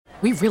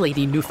We really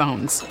need new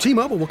phones.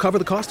 T-Mobile will cover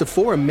the cost of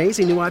 4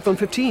 amazing new iPhone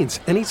 15s,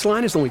 and each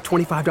line is only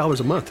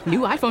 $25 a month. New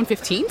iPhone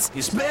 15s?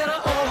 It's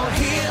better over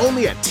here.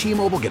 Only at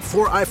T-Mobile, get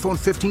 4 iPhone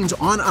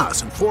 15s on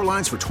us and 4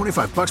 lines for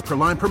 $25 per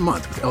line per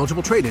month with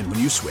eligible trade-in when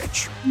you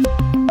switch.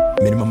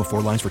 Minimum of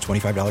 4 lines for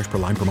 $25 per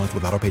line per month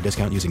with autopay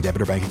discount using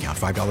debit or bank account.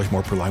 $5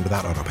 more per line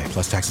without autopay,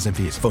 plus taxes and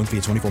fees. Phone fee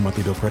at 24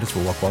 monthly bill credits for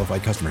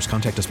well-qualified customers.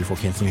 Contact us before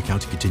canceling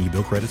account to continue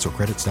bill credits or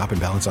credit stop and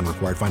balance on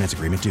required finance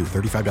agreement due.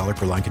 $35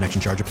 per line connection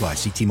charge applies.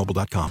 See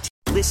T-Mobile.com.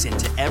 Listen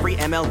to every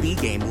MLB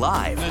game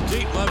live. In the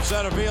deep left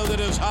center field, it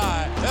is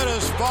high, it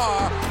is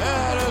far,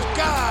 it is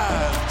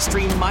gone.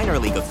 Stream minor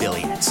league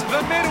affiliates.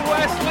 The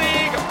Midwest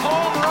League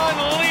home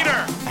run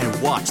leader.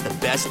 And watch the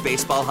best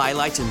baseball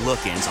highlights and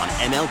look-ins on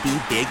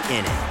MLB Big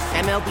Inning.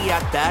 MLB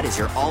At Bat is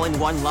your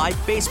all-in-one live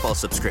baseball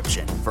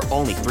subscription for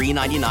only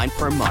 $3.99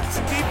 per month.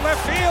 Deep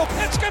left field,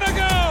 it's gonna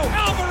go.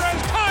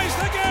 Alvarez ties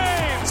the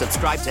game.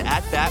 Subscribe to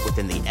At Bat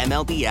within the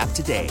MLB app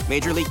today.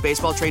 Major League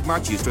Baseball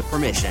trademarks used with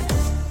permission.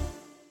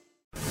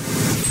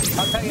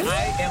 I'll tell you,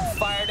 I am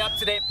fired up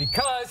today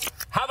because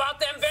how about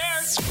them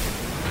Bears?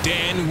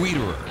 Dan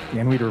Wiederer.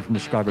 Dan Wiederer from the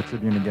Chicago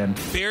Tribune again.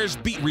 Bears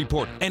beat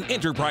reporter and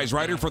enterprise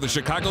writer for the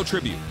Chicago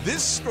Tribune.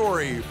 This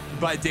story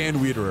by Dan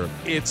Wiederer,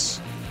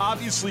 it's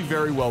obviously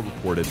very well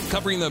reported.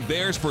 Covering the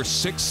Bears for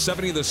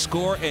 670 The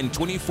Score and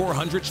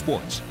 2400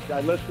 Sports.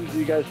 I listened to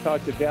you guys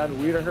talk to Dan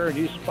Wiederer, and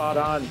he's spot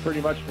on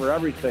pretty much for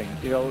everything.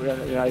 You know,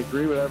 and I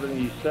agree with everything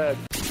he said.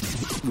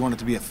 We want it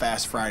to be a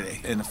fast Friday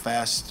and a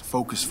fast,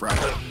 focused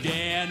Friday.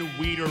 Dan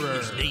Wiederer.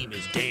 His name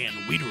is Dan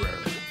Wiederer.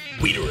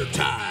 Wiederer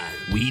time.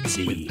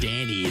 Weedsy. With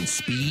Danny and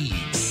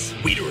Speeds.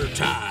 Wiederer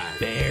time.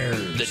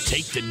 Bears. The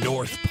Take the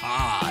North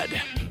pod.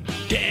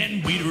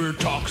 Dan Wiederer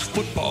talks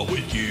football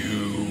with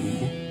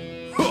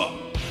you. Huh.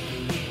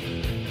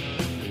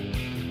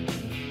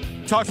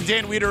 Talk to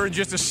Dan Wiederer in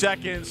just a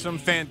second. Some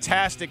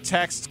fantastic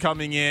texts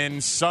coming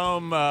in.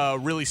 Some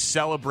really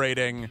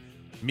celebrating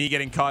me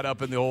getting caught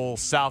up in the whole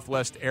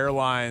Southwest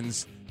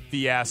Airlines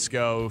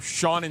fiasco.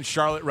 Sean in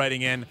Charlotte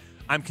writing in,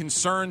 I'm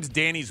concerned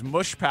Danny's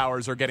mush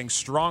powers are getting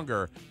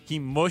stronger. He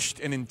mushed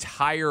an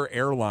entire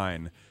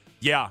airline.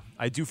 Yeah,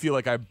 I do feel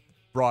like I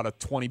brought a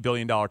 $20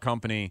 billion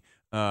company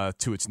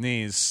to its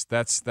knees.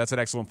 That's an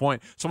excellent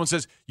point. Someone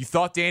says, you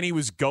thought Danny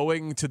was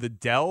going to the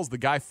Dells? The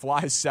guy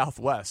flies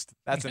Southwest.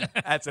 That's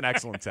an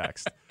excellent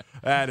text.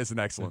 That is an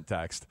excellent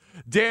text.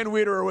 Dan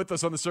Wiederer with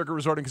us on the Circuit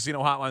Resort and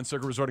Casino Hotline.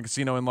 Circuit Resort and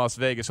Casino in Las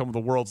Vegas, home of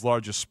the world's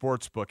largest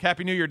sports book.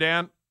 Happy New Year,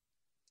 Dan.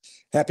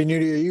 Happy New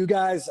Year, you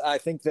guys. I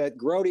think that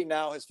Grody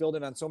now has filled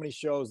in on so many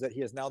shows that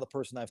he is now the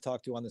person I've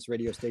talked to on this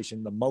radio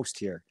station the most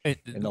here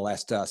in the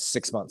last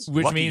 6 months.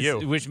 Which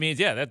means,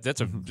 yeah,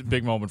 that's a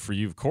big moment for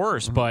you, of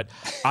course. But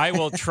I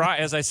will try,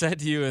 as I said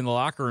to you in the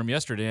locker room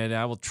yesterday, and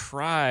I will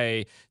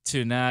try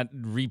to not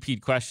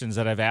repeat questions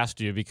that I've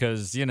asked you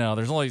because, you know,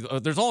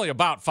 there's only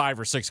about 5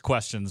 or 6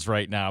 questions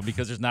right now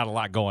because there's not a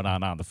lot going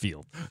on the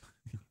field.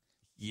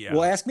 Yeah.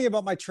 Well, ask me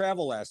about my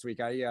travel last week.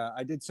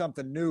 I did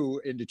something new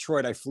in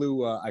Detroit. I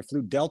flew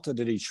Delta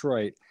to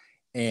Detroit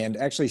and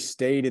actually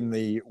stayed in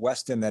the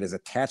Westin that is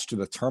attached to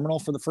the terminal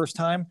for the first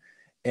time.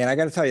 And I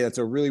got to tell you, that's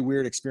a really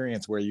weird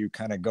experience where you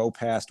kind of go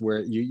past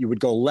where you would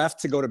go left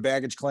to go to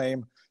baggage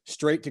claim,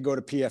 straight to go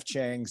to PF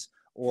Chang's,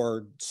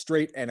 or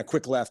straight and a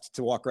quick left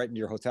to walk right into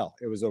your hotel.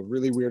 It was a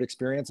really weird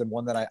experience and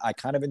one that I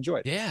kind of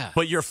enjoyed. Yeah.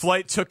 But your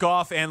flight took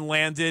off and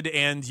landed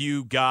and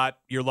you got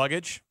your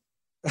luggage?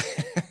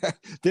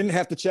 Didn't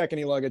have to check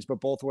any luggage,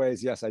 but both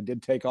ways, yes, I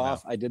did take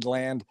off. I did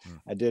land.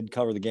 I did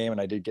cover the game, and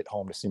I did get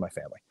home to see my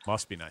family.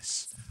 Must be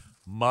nice.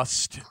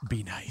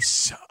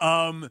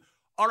 All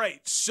right,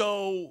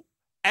 so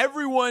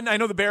everyone, I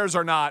know the Bears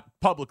are not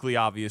publicly,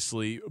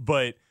 obviously,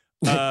 but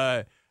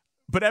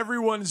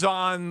everyone's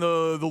on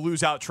the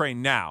lose out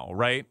train now,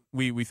 right?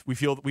 We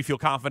feel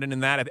confident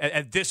in that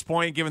at this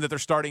point, given that they're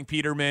starting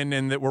Peterman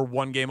and that we're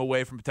one game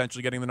away from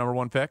potentially getting the number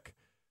 1 pick.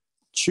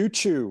 Choo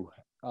choo.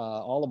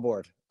 All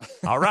aboard.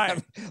 All right.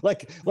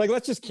 like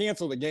let's just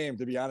cancel the game,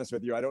 to be honest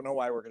with you. I don't know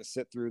why we're going to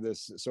sit through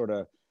this sort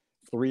of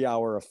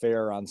 3-hour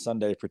affair on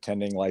Sunday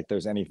pretending like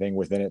there's anything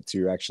within it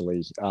to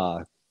actually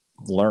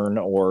learn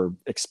or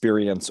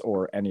experience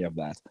or any of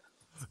that.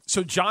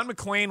 So John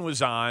McClain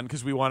was on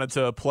because we wanted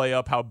to play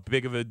up how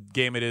big of a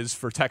game it is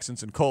for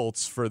Texans and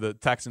Colts, for the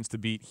Texans to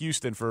beat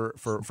Houston, for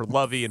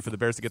Lovey, and for the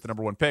Bears to get the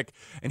number 1 pick.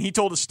 And he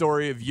told a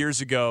story of years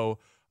ago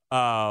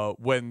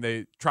when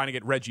they trying to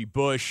get Reggie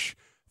Bush,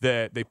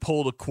 that they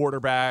pulled a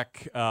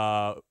quarterback,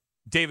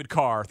 David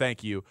Carr,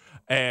 thank you,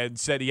 and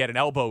said he had an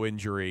elbow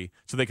injury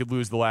so they could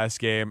lose the last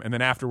game. And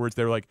then afterwards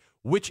they were like,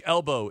 which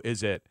elbow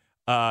is it?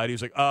 And he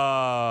was like,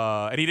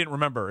 and he didn't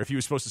remember if he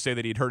was supposed to say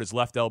that he'd hurt his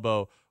left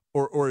elbow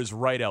or his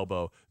right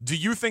elbow. Do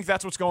you think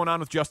that's what's going on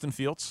with Justin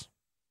Fields?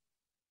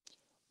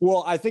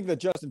 Well, I think that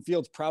Justin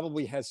Fields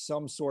probably has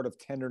some sort of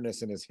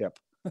tenderness in his hip.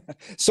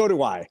 So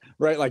do I,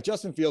 right? Like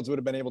Justin Fields would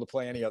have been able to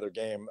play any other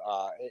game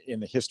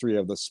in the history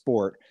of the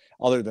sport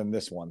other than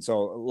this one. So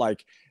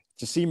like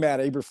to see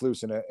Matt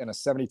Eberflus in a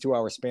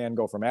 72-hour span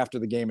go from after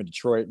the game in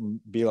Detroit and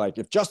be like,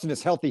 if Justin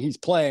is healthy, he's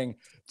playing,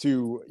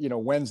 to,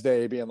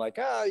 Wednesday being like,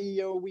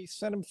 we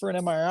sent him for an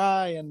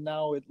MRI and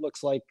now it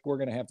looks like we're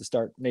going to have to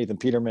start Nathan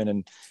Peterman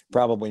and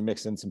probably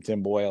mix in some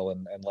Tim Boyle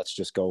and let's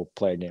just go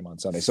play a game on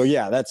Sunday. So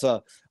yeah, that's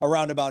a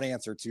roundabout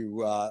answer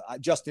to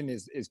Justin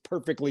is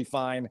perfectly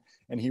fine,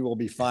 and he will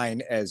be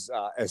fine as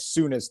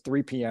soon as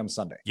 3 p.m.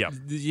 Sunday.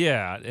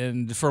 Yeah.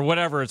 And for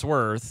whatever it's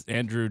worth,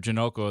 Andrew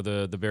Janocko,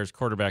 the Bears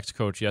quarterbacks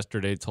coach,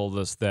 yesterday told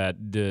us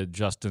that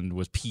Justin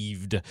was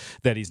peeved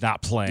that he's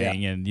not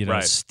playing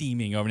and,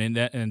 steaming over. And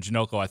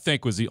Janocko, I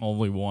think, was the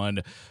only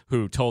one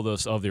who told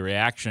us of the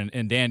reaction.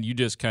 And Dan, you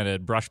just kind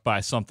of brushed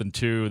by something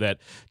too that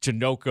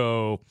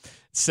Janocko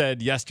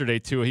said yesterday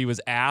too. He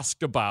was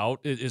asked about,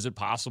 is it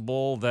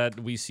possible that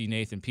we see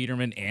Nathan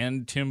Peterman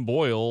and Tim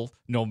Boyle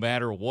no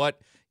matter what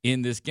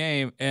in this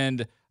game?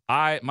 And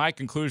my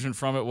conclusion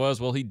from it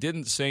was, well, he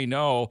didn't say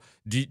no.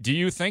 Do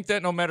you think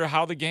that no matter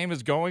how the game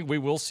is going, we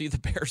will see the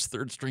Bears'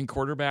 third string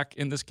quarterback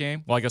in this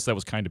game? Well, I guess that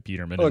was kind of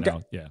Peterman. Okay.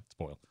 And now, it's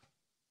Boyle.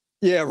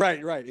 Yeah,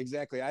 right.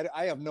 Exactly.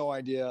 I have no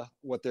idea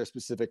what their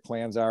specific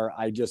plans are.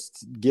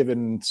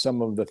 Given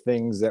some of the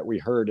things that we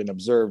heard and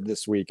observed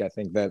this week, I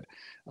think that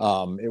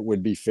it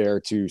would be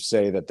fair to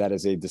say that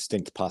is a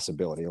distinct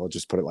possibility. I'll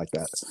just put it like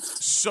that.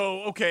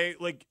 So, okay,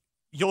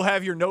 you'll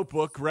have your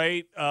notebook,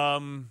 right?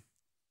 I'm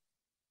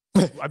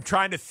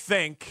trying to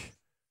think.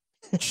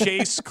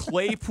 Chase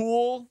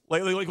Claypool,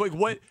 like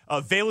what?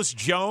 Velus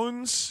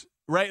Jones,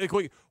 right?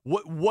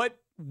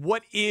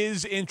 What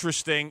is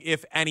interesting,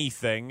 if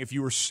anything? If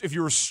you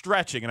were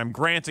stretching, and I'm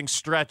granting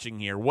stretching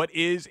here, what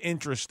is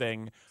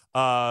interesting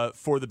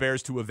for the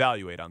Bears to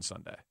evaluate on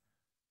Sunday?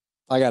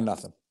 I got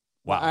nothing.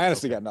 Wow, I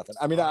honestly got nothing.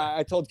 I mean,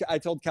 I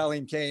told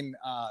Colleen Kane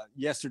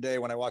yesterday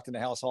when I walked into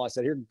House Hall. I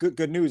said, "Here,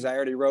 good news. I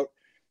already wrote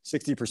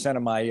 60%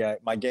 of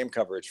my game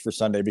coverage for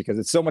Sunday because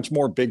it's so much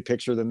more big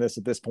picture than this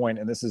at this point.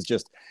 And this is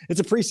it's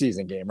a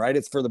preseason game, right?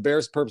 It's for the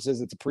Bears purposes.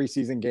 It's a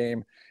preseason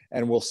game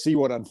and we'll see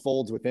what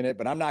unfolds within it.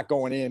 But I'm not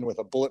going in with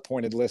a bullet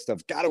pointed list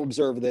of got to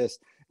observe this,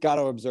 got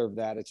to observe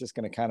that. It's just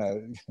going to kind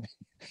of,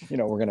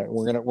 we're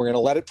going to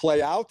let it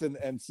play out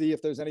and see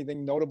if there's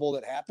anything notable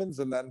that happens.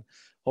 And then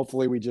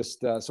hopefully we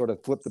just sort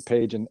of flip the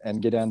page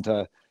and get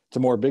into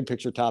more big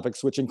picture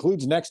topics, which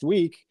includes next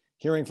week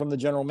hearing from the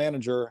general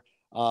manager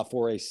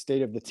for a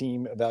state of the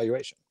team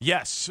evaluation.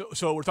 Yes.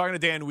 So we're talking to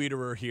Dan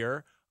Wiederer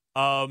here.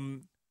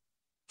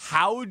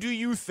 How do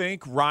you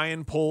think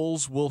Ryan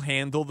Poles will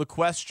handle the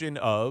question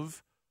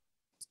of,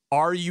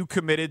 are you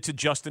committed to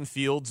Justin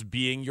Fields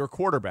being your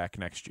quarterback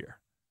next year?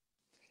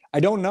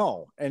 I don't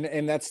know.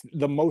 And that's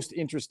the most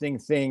interesting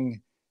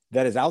thing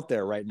that is out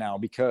there right now,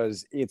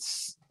 because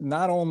it's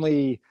not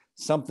only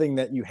something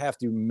that you have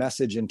to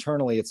message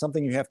internally, it's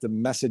something you have to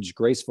message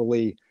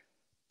gracefully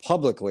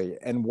publicly.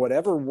 And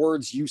whatever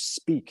words you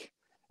speak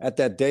at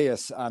that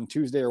dais on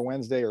Tuesday or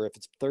Wednesday, or if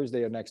it's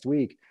Thursday of next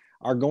week,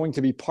 are going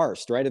to be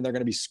parsed, right? And they're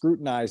going to be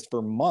scrutinized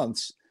for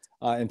months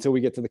until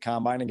we get to the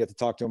combine and get to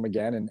talk to them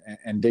again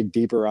and dig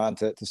deeper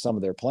onto some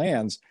of their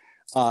plans.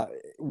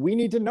 We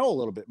need to know a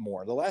little bit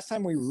more. The last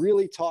time we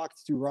really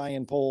talked to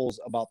Ryan Poles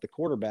about the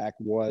quarterback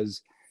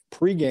was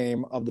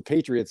pregame of the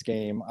Patriots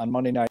game on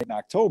Monday night in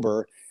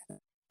October, a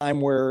time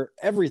where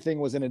everything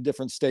was in a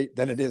different state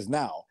than it is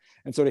now.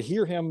 And so to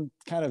hear him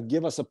kind of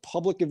give us a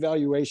public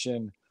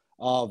evaluation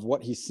of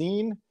what he's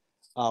seen,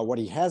 what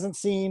he hasn't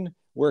seen,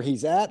 where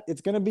he's at,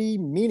 it's going to be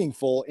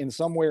meaningful in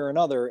some way or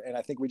another. And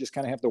I think we just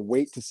kind of have to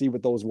wait to see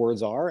what those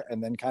words are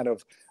and then kind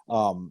of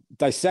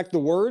dissect the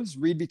words,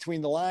 read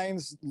between the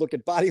lines, look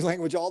at body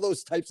language, all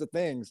those types of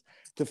things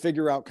to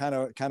figure out kind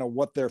of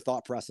what their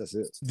thought process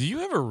is. Do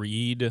you ever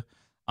read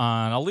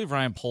on, I'll leave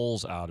Ryan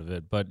Poles out of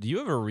it, but do you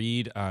ever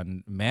read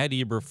on Matt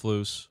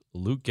Eberflus,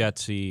 Luke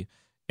Getsy,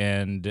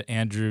 and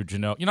Andrew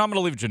Janocko? I'm going to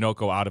leave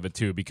Janocko out of it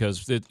too,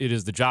 because it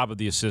is the job of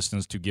the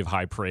assistants to give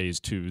high praise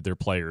to their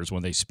players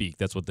when they speak.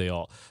 That's what they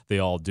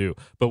all do.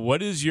 But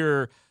what is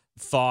your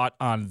thought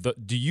on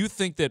do you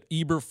think that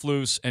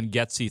Eberflus and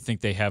Getsy think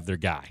they have their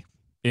guy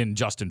in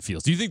Justin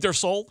Fields? Do you think they're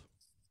sold?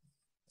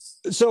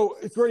 So,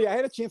 Gordy, I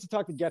had a chance to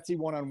talk to Getsy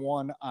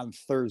one-on-one on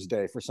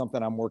Thursday for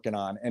something I'm working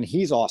on, and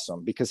he's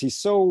awesome because he's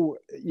so,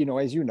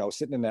 as you know,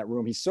 sitting in that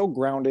room, he's so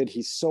grounded,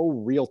 he's so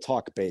real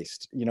talk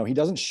based. He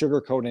doesn't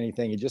sugarcoat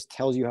anything. He just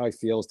tells you how he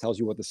feels, tells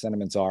you what the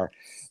sentiments are.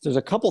 There's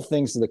a couple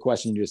things to the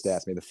question you just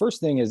asked me. The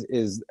first thing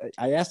is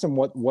I asked him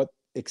what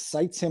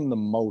excites him the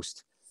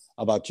most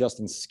about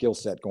Justin's skill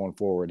set going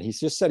forward. He's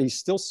just said he's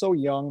still so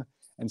young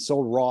and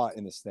so raw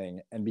in this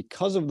thing, and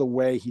because of the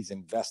way he's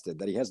invested,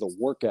 that he has the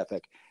work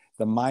ethic,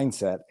 the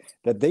mindset,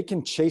 that they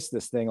can chase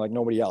this thing like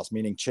nobody else,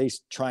 meaning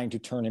Chase trying to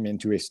turn him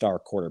into a star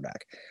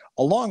quarterback.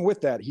 Along with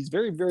that, he's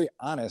very, very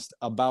honest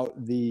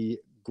about the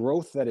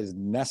growth that is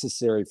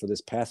necessary for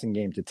this passing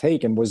game to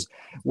take, and was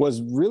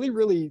really,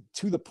 really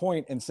to the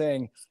point in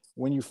saying,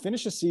 when you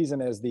finish a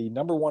season as the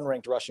number 1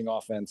 ranked rushing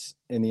offense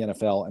in the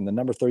NFL and the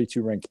number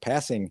 32 ranked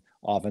passing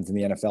offense in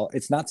the NFL,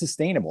 it's not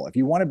sustainable. If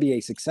you want to be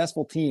a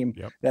successful team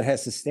that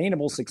has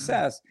sustainable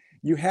success,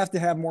 you have to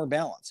have more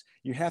balance.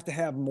 You have to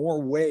have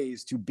more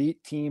ways to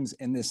beat teams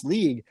in this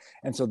league.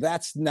 And so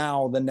that's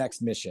now the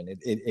next mission.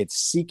 It's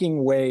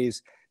seeking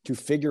ways to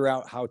figure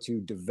out how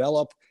to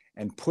develop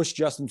and push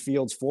Justin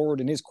Fields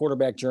forward in his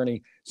quarterback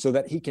journey so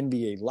that he can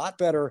be a lot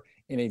better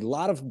in a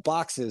lot of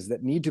boxes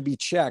that need to be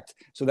checked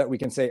so that we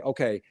can say,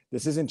 okay,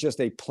 this isn't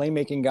just a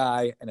playmaking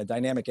guy and a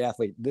dynamic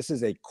athlete. This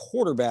is a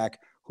quarterback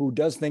who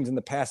does things in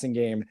the passing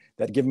game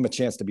that give him a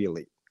chance to be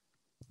elite.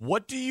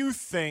 What do you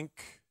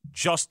think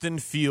Justin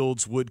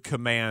Fields would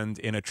command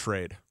in a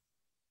trade?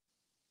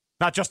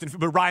 Not Justin,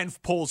 but Ryan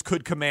Poles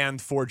could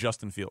command for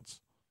Justin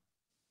Fields.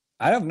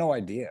 I have no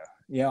idea.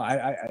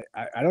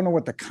 I don't know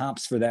what the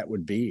comps for that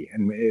would be,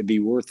 and it'd be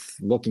worth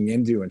looking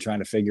into and trying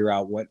to figure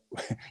out what,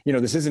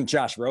 this isn't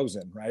Josh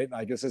Rosen, right?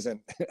 Like this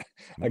isn't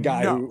a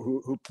guy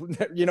who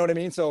you know what I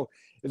mean? So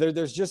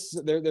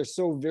there's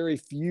so very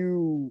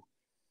few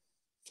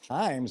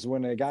times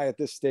when a guy at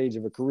this stage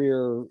of a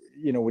career,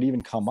 would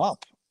even come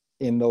up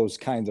in those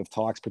kinds of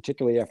talks,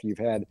 particularly after you've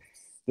had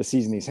the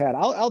season he's had.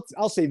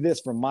 I'll say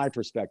this from my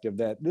perspective,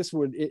 that this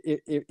would,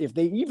 if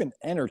they even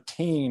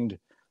entertained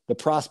the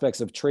prospects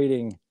of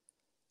trading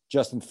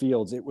Justin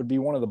Fields, it would be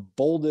one of the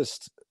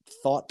boldest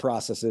thought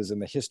processes in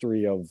the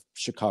history of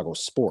Chicago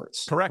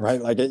sports. Correct.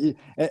 Right. Like,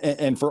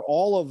 and for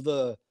all of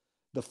the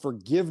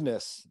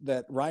forgiveness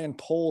that Ryan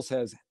Poles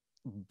has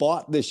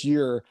bought this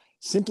year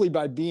simply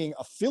by being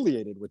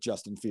affiliated with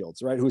Justin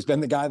Fields, right? Who's been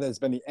the guy that's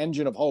been the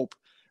engine of hope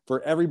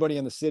for everybody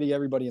in the city,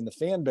 everybody in the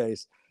fan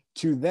base,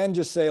 to then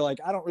just say, like,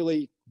 I don't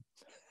really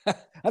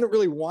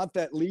want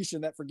that leash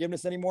and that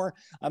forgiveness anymore.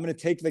 I'm going to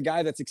take the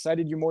guy that's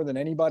excited you more than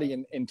anybody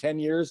in 10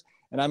 years,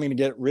 and I'm going to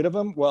get rid of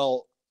him.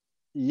 Well,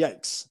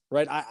 yikes,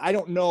 right? I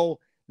don't know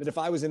that if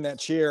I was in that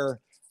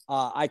chair,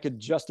 I could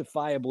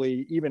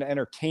justifiably even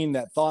entertain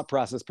that thought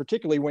process,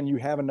 particularly when you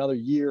have another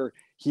year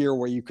here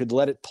where you could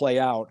let it play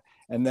out.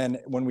 And then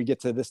when we get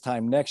to this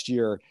time next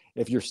year,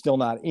 if you're still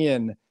not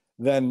in,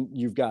 then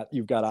you've got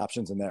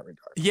options in that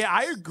regard. Yeah,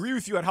 I agree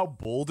with you on how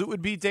bold it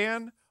would be,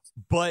 Dan.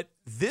 But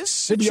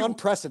this would be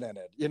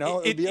unprecedented,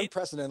 it'd be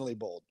unprecedentedly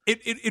bold.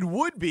 It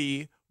would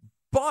be,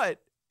 but,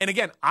 and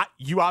again,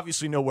 you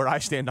obviously know where I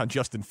stand on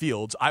Justin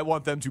Fields. I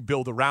want them to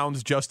build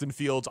around Justin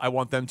Fields. I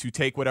want them to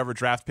take whatever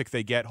draft pick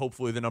they get,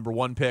 hopefully the number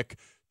 1 pick,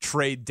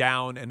 trade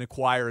down and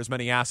acquire as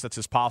many assets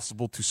as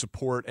possible to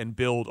support and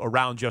build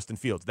around Justin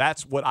Fields.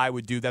 That's what I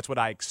would do. That's what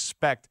I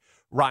expect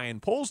Ryan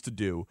Poles to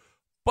do.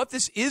 But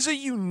this is a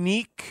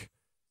unique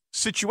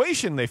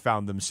situation they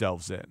found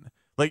themselves in.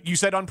 Like you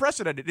said,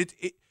 unprecedented.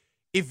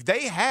 If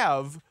they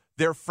have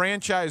their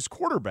franchise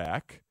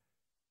quarterback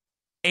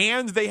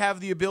and they have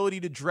the ability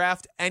to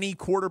draft any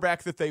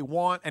quarterback that they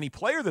want, any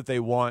player that they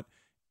want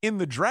in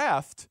the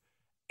draft,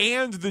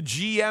 and the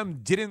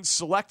GM didn't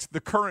select the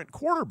current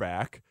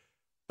quarterback,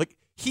 like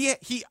he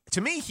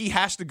to me, he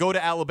has to go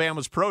to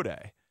Alabama's pro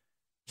day.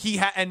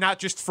 And not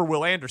just for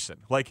Will Anderson,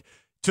 like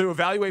to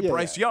evaluate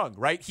Bryce Young,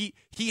 right?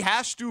 He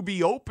has to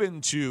be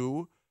open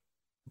to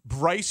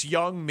Bryce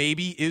Young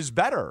maybe is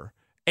better.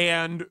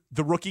 And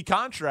the rookie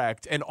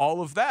contract and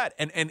all of that,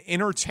 and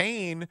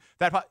entertain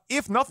that,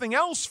 if nothing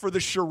else, for the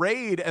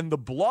charade and the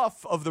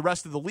bluff of the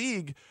rest of the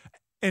league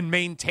and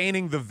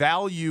maintaining the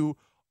value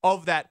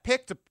of that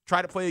pick to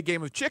try to play a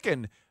game of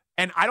chicken.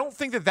 And I don't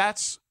think that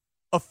that's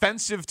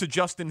offensive to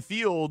Justin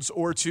Fields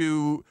or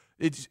to,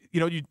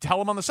 you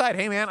tell him on the side,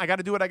 hey, man, I got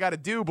to do what I got to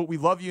do, but we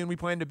love you and we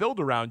plan to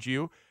build around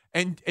you.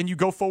 And you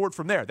go forward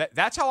from there.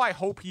 That's how I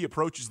hope he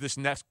approaches this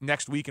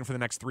next week and for the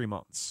next 3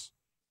 months.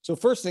 So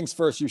first things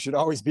first, you should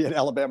always be at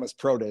Alabama's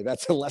pro day.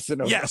 That's a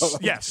lesson of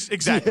yes,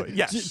 exactly.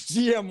 Yes.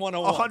 GM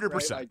 101. 100%.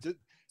 Right? Like,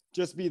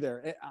 just be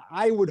there.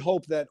 I would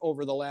hope that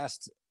over the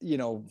last,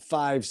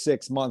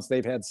 5-6 months,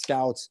 they've had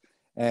scouts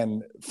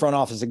and front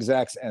office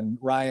execs and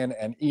Ryan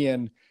and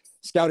Ian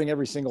scouting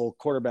every single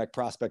quarterback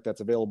prospect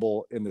that's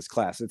available in this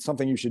class. It's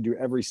something you should do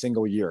every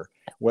single year,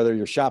 whether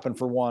you're shopping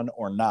for one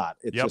or not.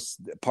 It's just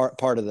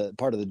part of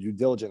the due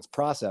diligence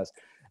process.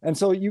 And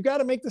so you got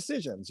to make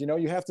decisions.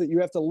 You have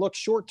to look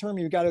short term,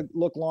 you got to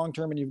look long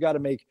term, and you've got to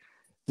make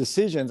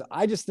decisions.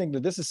 I just think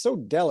that this is so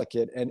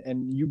delicate,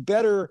 and you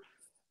better,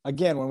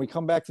 again, when we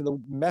come back to the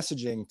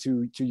messaging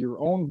to your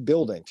own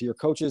building, to your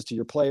coaches, to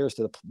your players,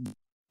 to the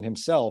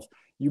himself,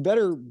 you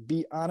better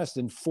be honest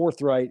and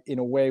forthright in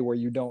a way where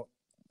you don't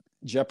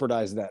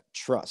jeopardize that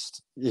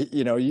trust.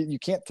 You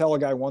can't tell a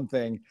guy one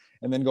thing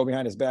and then go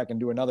behind his back and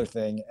do another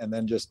thing and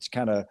then just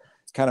kind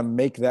of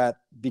make that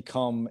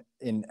become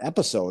an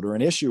episode or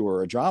an issue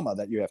or a drama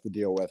that you have to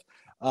deal with.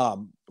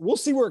 We'll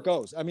see where it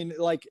goes. I mean,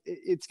 like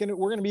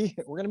we're going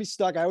to be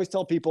stuck. I always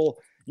tell people,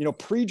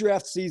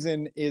 pre-draft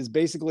season is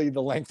basically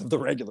the length of the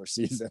regular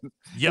season,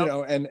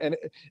 and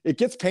it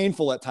gets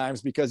painful at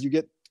times because you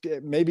get,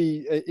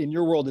 maybe in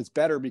your world, it's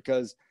better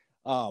because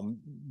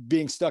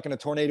being stuck in a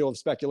tornado of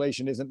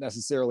speculation isn't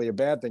necessarily a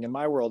bad thing. In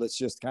my world, it's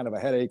just kind of a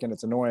headache and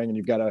it's annoying and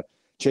you've got to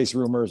chase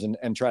rumors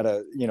and try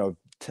to,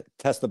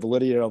 test the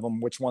validity of them,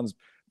 which ones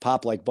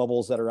pop like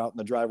bubbles that are out in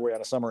the driveway on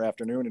a summer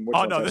afternoon. And which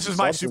this is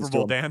my Super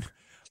Bowl, Dan.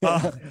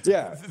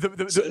 Yeah.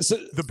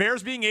 The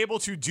Bears being able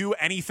to do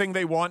anything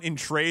they want in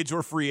trades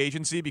or free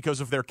agency because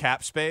of their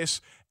cap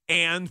space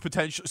and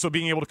potential. So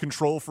being able to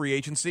control free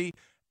agency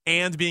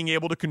and being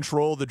able to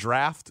control the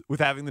draft with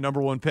having the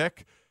number 1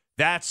 pick.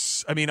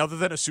 that's, I mean, other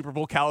than a Super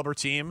Bowl caliber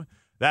team,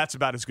 that's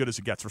about as good as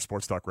it gets for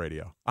Sports Talk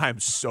Radio. I'm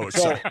so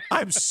excited.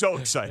 I'm so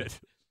excited.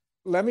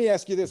 Let me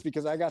ask you this,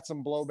 because I got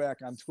some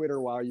blowback on Twitter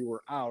while you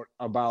were out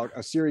about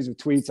a series of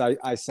tweets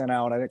I sent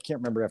out. I can't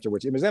remember after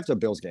which. It was after the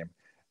Bills game.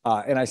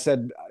 And I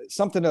said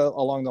something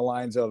along the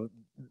lines of,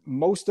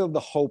 most of the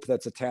hope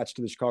that's attached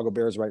to the Chicago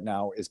Bears right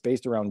now is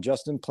based around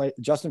Justin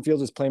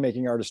Fields'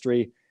 playmaking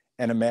artistry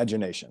and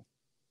imagination.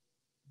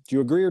 Do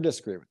you agree or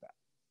disagree with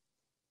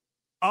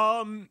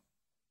that?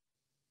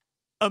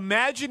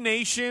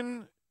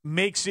 Imagination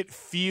makes it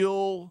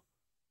feel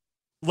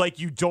like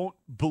you don't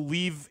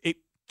believe it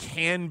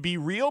can be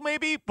real,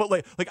 maybe, but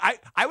like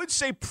I would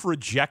say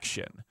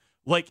projection.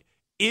 Like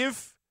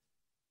if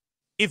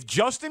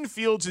Justin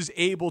Fields is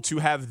able to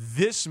have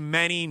this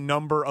many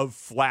number of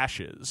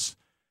flashes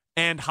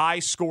and high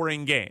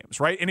scoring games,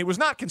 right? And it was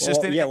not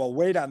consistent. Well,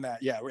 wait on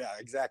that. Yeah,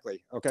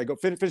 exactly. Okay, go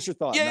finish your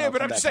thought. Yeah,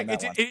 but I'm just saying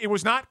it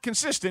was not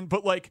consistent,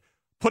 but like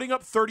putting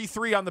up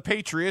 33 on the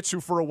Patriots, who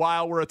for a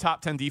while were a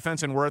top 10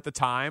 defense and were at the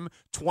time,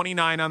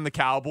 29 on the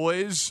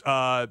Cowboys,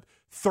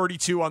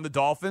 32 on the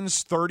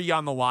Dolphins, 30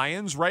 on the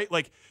Lions, right?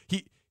 Like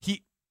he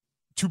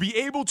to be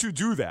able to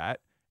do that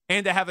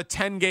and to have a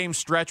 10-game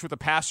stretch with a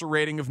passer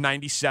rating of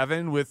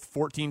 97 with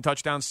 14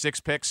 touchdowns, 6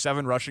 picks,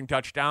 7 rushing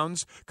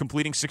touchdowns,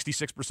 completing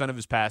 66% of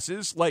his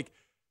passes. Like,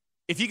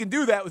 if he can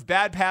do that with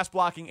bad pass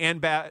blocking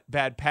and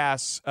bad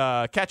pass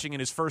catching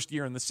in his first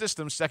year in the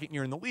system, second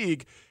year in the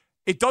league,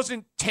 it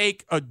doesn't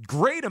take a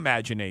great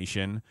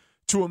imagination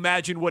to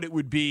imagine what it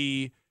would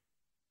be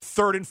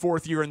third and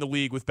fourth year in the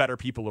league with better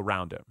people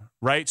around him,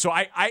 right? So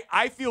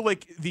I feel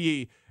like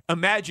the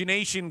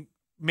imagination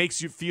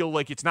makes you feel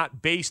like it's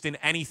not based in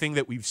anything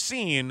that we've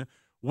seen,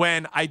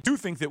 when I do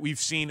think that we've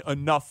seen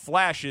enough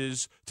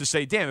flashes to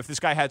say, damn, if this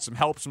guy had some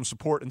help, some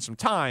support, and some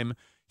time,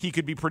 he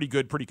could be pretty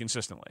good pretty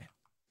consistently.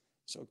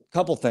 So a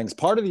couple things.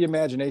 Part of the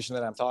imagination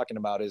that I'm talking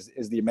about is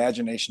the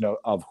imagination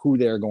of who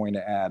they're going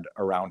to add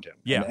around him.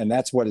 Yeah. And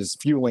that's what is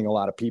fueling a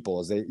lot of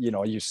people, is they,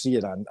 you see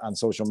it on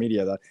social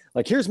media,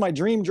 like, here's my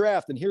dream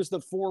draft, and here's the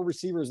 4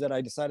 receivers that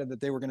I decided that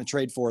they were going to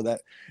trade for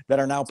that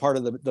are now part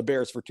of the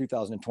Bears for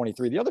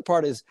 2023. The other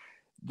part is,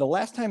 the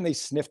last time they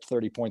sniffed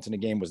 30 points in a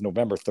game was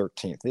November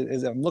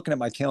 13th. I'm looking at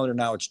my calendar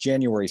now. It's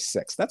January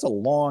 6th. That's a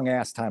long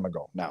ass time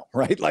ago now,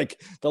 right?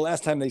 Like, the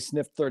last time they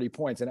sniffed 30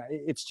 points. And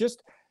it's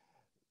just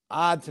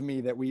odd to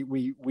me that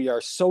we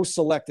are so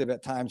selective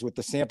at times with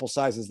the sample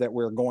sizes that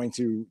we're going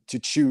to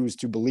choose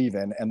to believe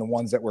in, and the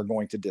ones that we're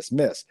going to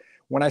dismiss.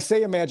 When I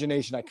say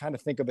imagination, I kind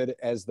of think of it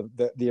as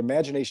the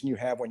imagination you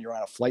have when you're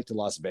on a flight to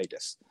Las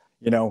Vegas.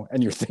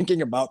 And you're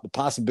thinking about the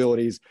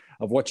possibilities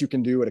of what you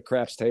can do at a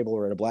craps table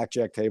or at a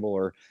blackjack table,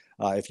 or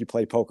if you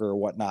play poker or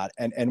whatnot,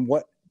 and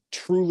what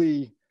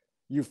truly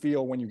you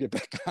feel when you get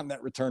back on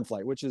that return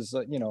flight, which is,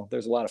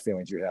 there's a lot of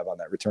feelings you have on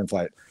that return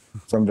flight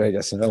from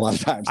Vegas, and a lot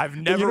of times I've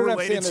never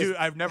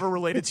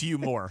related to you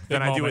more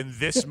than I do in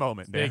this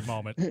moment. Big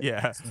moment.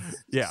 Yeah.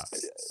 Yeah.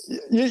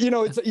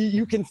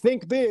 You can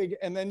think big,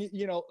 and then,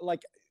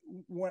 like,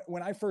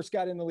 when I first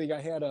got in the league, I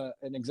had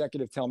an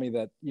executive tell me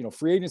that,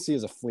 free agency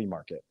is a flea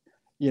market.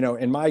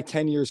 In my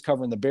 10 years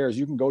covering the Bears,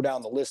 you can go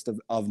down the list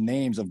of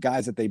names of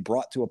guys that they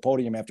brought to a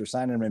podium after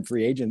signing them in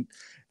free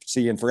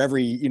agency. And for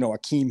every,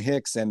 Akeem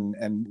Hicks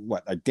and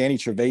like Danny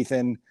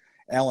Trevathan,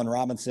 Allen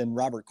Robinson,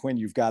 Robert Quinn,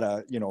 you've got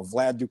a,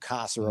 Vlad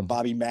Ducasse or a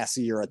Bobby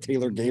Massey or a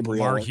Taylor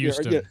Gabriel, Mark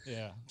Houston,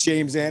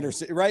 James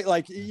Anderson, right?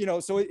 Like,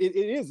 so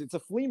it's a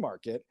flea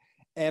market.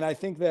 And I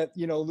think that,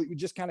 we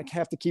just kind of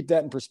have to keep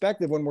that in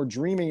perspective when we're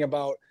dreaming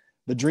about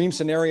the dream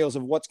scenarios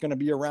of what's going to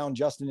be around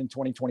Justin in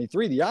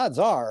 2023. The odds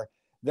are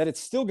that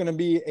it's still going to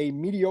be a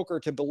mediocre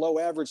to below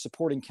average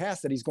supporting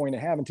cast that he's going to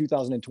have in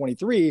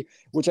 2023,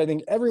 which I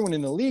think everyone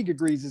in the league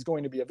agrees is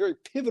going to be a very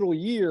pivotal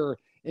year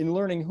in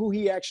learning who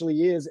he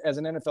actually is as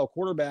an NFL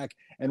quarterback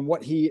and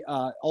what he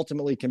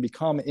ultimately can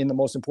become in the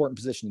most important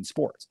position in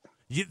sports.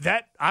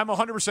 That I'm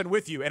 100%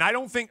 with you. And I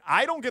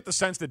don't get the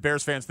sense that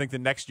Bears fans think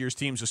that next year's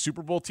team's a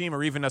Super Bowl team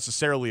or even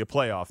necessarily a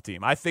playoff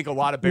team. I think a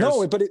lot of Bears.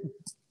 No, but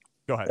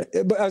go ahead.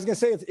 But I was going to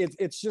say,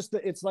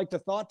 it's like the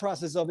thought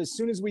process of, as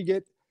soon as we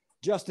get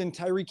Justin,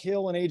 Tyreek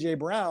Hill, and A.J.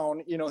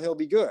 Brown, he'll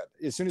be good.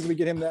 As soon as we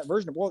get him that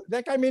version of, well,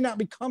 that guy may not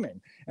be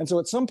coming. And so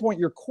at some point,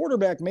 your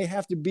quarterback may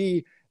have to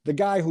be the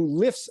guy who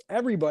lifts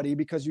everybody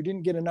because you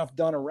didn't get enough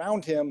done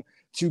around him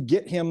to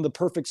get him the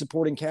perfect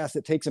supporting cast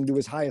that takes him to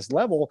his highest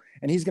level.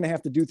 And he's going to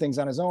have to do things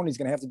on his own. He's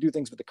going to have to do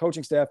things with the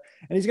coaching staff,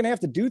 and he's going to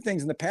have to do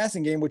things in the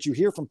passing game, which you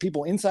hear from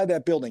people inside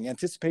that building: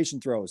 anticipation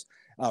throws,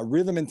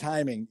 rhythm and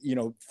timing,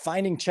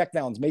 finding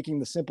checkdowns, making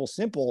the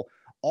simple.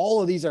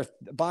 All of these are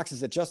boxes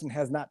that Justin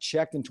has not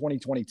checked in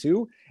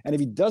 2022. And if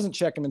he doesn't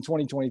check them in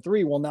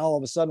 2023, well, now all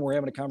of a sudden we're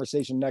having a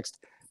conversation next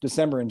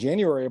December and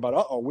January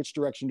about, which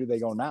direction do they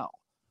go now?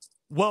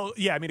 Well,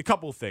 yeah, I mean, a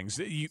couple of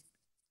things.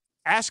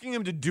 Asking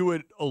him to do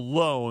it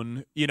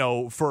alone,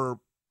 for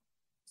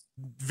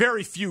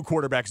very few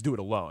quarterbacks do it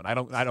alone. I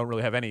don't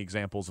really have any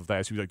examples of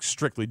guys who like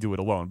strictly do it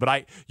alone.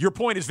 But your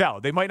point is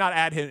valid. They might not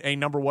add a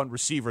number one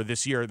receiver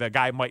this year. That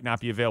guy might not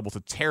be available. It's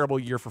a terrible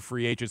year for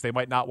free agents. They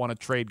might not want to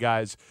trade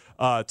guys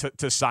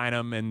to sign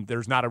them, and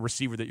there's not a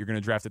receiver that you're going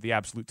to draft at the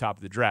absolute top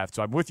of the draft.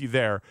 So I'm with you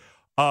there.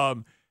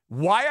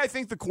 Why I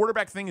think the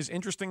quarterback thing is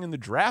interesting in the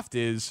draft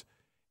is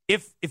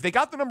if they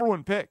got the number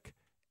one pick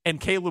and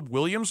Caleb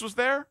Williams was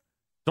there,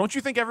 don't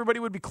you think everybody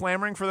would be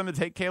clamoring for them to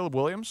take Caleb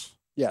Williams?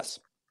 Yes.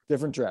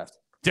 Different draft.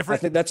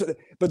 Different. I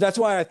think that's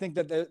why I think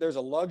that there's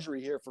a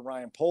luxury here for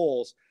Ryan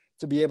Poles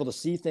to be able to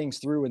see things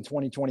through in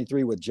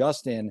 2023 with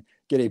Justin,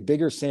 get a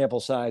bigger sample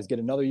size, get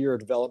another year of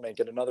development,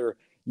 get another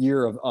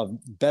year of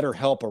better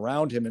help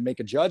around him and make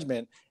a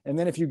judgment. And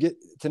then if you get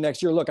to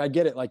next year, look, I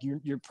get it. Like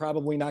you're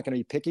probably not going to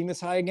be picking this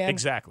high again.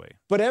 Exactly.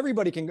 But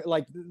everybody can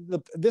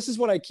this is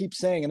what I keep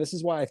saying. And this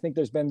is why I think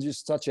there's been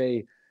just such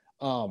a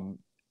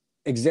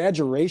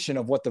exaggeration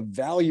of what the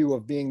value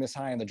of being this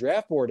high on the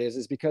draft board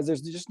is because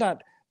there's just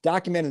not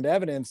documented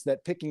evidence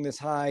that picking this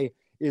high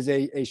is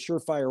a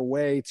surefire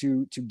way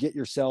to get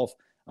yourself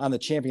on the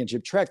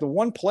championship track. The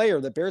one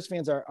player that Bears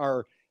fans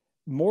are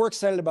more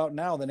excited about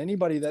now than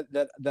anybody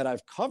that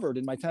I've covered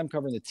in my time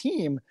covering the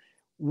team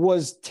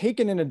was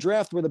taken in a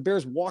draft where the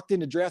Bears walked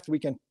into draft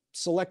weekend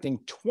selecting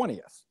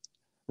 20th,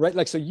 right?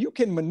 Like, so you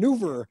can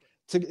maneuver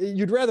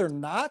you'd rather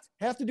not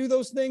have to do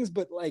those things,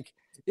 but like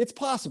it's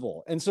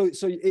possible. And so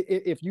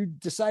if you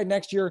decide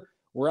next year,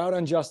 we're out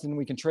on Justin,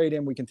 we can trade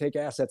him, we can take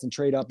assets and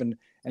trade up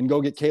and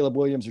go get Caleb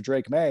Williams or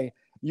Drake May,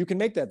 you can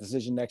make that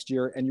decision next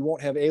year and you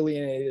won't have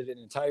alienated an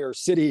entire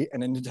city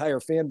and an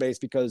entire fan base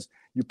because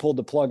you pulled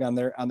the plug on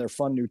their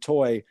fun new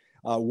toy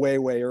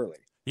way early.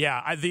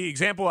 Yeah, the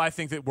example I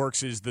think that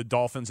works is the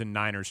Dolphins and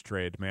Niners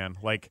trade, man.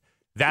 Like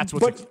that's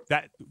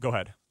go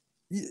ahead.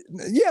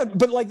 Yeah,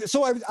 but like,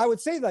 so I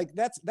would say like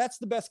that's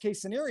the best case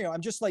scenario.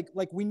 I'm just like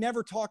we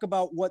never talk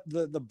about what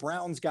the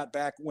Browns got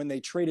back when they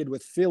traded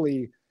with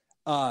Philly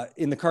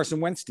in the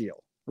Carson Wentz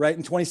deal, right?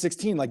 In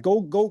 2016, like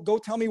go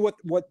tell me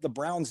what the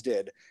Browns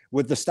did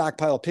with the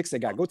stockpile of picks they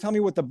got. Go tell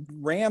me what the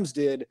Rams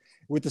did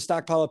with the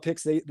stockpile of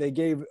picks they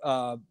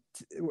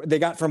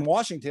got from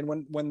Washington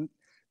when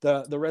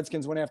the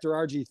Redskins went after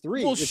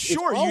RG3. Well, it's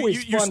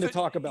always fun to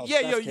talk about.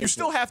 Yeah, you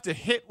still have to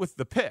hit with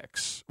the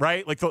picks,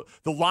 right? Like the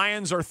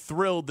Lions are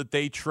thrilled that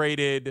they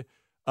traded.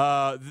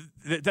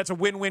 That's a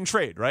win-win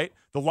trade, right?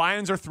 The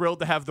Lions are thrilled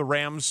to have the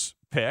Rams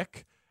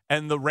pick,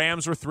 and the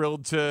Rams are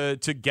thrilled to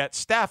get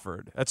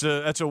Stafford. That's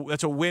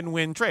a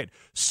win-win trade.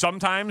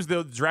 Sometimes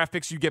the draft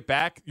picks you get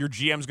back, your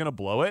GM's going to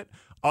blow it.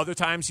 Other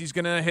times he's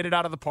going to hit it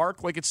out of the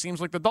park like it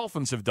seems like the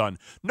Dolphins have done.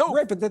 No.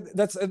 Right, but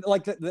that's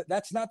like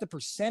that's not the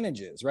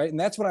percentages, right? And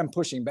that's what I'm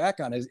pushing back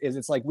on is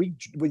it's like we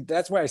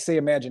that's why I say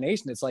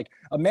imagination. It's like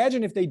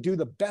imagine if they do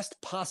the best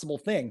possible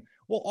thing.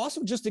 Well,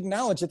 also just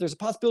acknowledge that there's a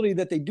possibility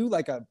that they do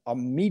like a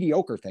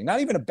mediocre thing, not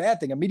even a bad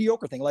thing, a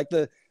mediocre thing, like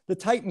the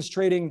Titans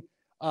trading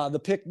the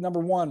pick number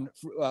 1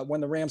 when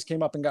the Rams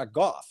came up and got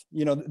Goff.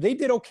 You know, they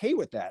did okay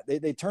with that.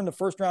 They turned the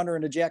first rounder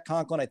into Jack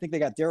Conklin. I think they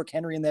got Derrick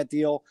Henry in that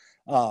deal.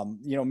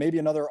 You know, maybe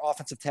another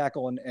offensive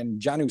tackle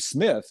and Jonnu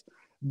Smith.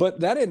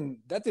 But that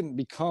didn't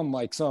become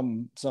like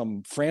some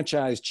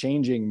franchise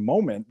changing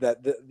moment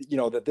that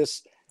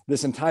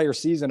this entire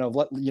season of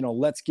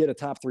let's get a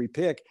top 3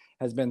 pick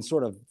has been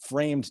sort of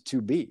framed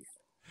to be.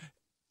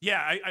 Yeah,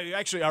 I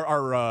actually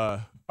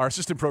our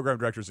assistant program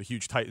director is a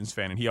huge Titans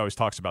fan, and he always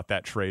talks about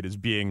that trade as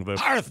being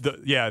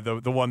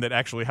the one that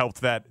actually helped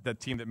that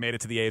team that made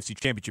it to the AFC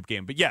Championship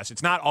game. But yes,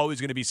 it's not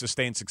always going to be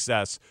sustained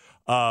success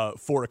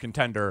for a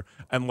contender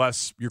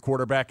unless your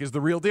quarterback is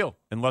the real deal,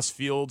 unless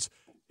Fields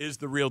is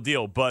the real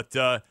deal. But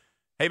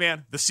hey,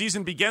 man, the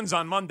season begins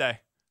on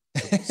Monday.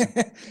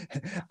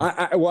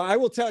 I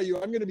will tell you,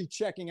 I'm going to be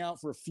checking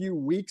out for a few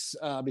weeks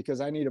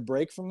because I need a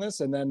break from this.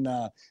 And then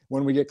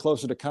when we get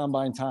closer to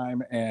combine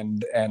time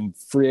and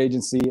free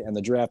agency and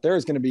the draft, there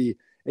is going to be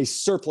a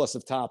surplus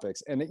of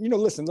topics. And,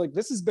 listen, like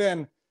this has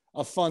been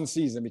a fun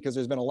season because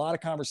there's been a lot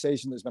of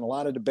conversation. There's been a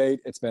lot of debate.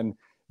 It's been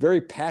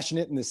very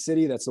passionate in this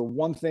city. That's the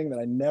one thing that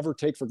I never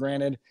take for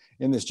granted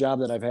in this job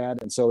that I've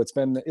had. And so it's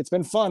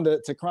been fun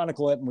to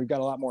chronicle it. And we've got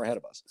a lot more ahead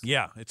of us.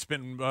 Yeah, it's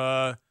been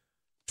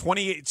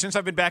 28 since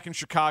I've been back in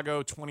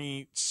Chicago,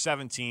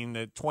 2017.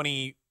 The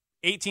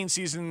 2018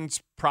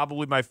 season's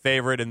probably my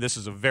favorite, and this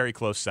is a very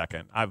close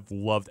second. I've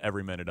loved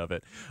every minute of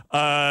it.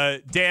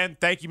 Dan,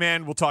 thank you,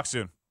 man. We'll talk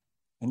soon.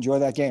 Enjoy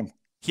that game.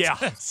 Yeah.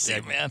 See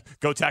you, man.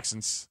 Go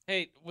Texans.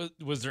 Hey,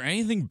 was there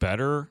anything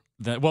better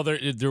than? Well,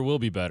 there will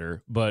be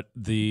better, but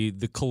the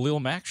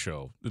Khalil Mack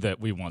show that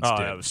we once did.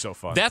 That was so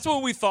fun. That's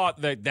what we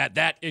thought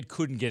that it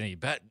couldn't get any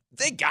better.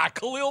 They got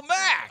Khalil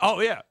Mack. Oh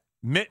yeah.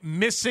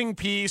 Missing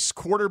piece,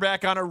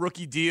 quarterback on a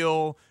rookie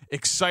deal,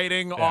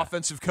 exciting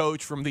offensive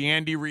coach from the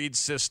Andy Reid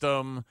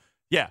system.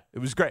 Yeah, it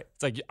was great.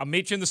 It's like, I'll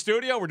meet you in the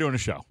studio. We're doing a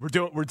show.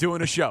 We're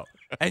doing a show.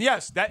 And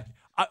yes, that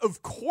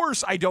of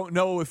course I don't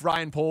know if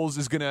Ryan Poles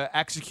is going to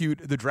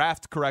execute the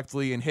draft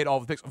correctly and hit all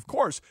the picks. Of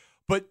course,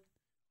 but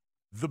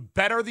the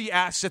better the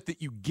asset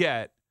that you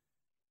get,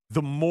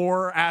 the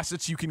more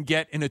assets you can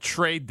get in a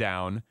trade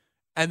down.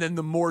 and then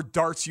the more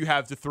darts you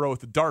have to throw at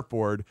the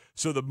dartboard,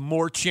 so the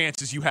more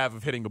chances you have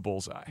of hitting a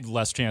bullseye.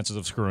 Less chances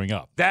of screwing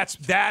up. That's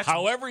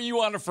however you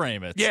want to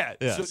frame it. Yeah,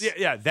 yes.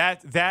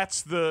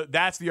 So,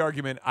 that's the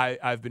argument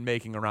I've been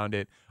making around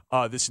it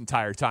this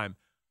entire time.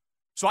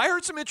 So I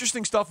heard some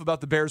interesting stuff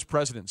about the Bears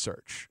president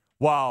search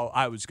while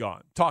I was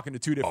gone, talking to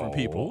two different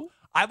people.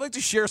 I'd like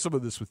to share some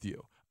of this with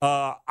you.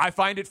 I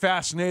find it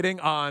fascinating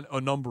on a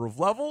number of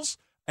levels,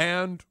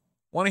 and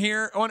want to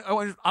hear?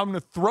 I'm going to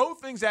throw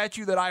things at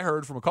you that I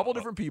heard from a couple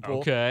different people.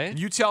 Okay. And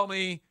you tell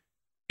me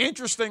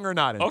interesting or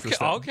not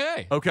interesting.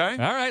 Okay. Okay. All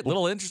right.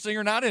 Little interesting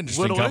or not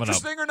interesting. Little coming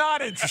interesting up. or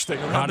not interesting.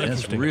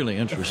 That's really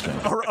interesting.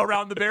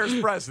 Around the Bears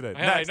president.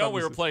 Yeah, I know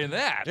we were playing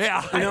that.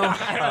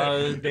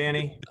 Yeah.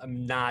 Danny,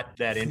 I'm not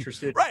that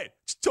interested. Right.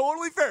 It's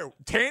totally fair.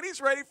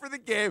 Tanny's ready for the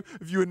game.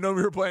 If you had known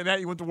we were playing that,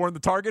 you went to warn the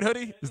Target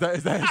hoodie? Is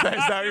that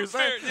what you're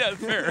saying? Yeah,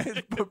 fair.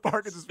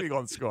 Parkins is speaking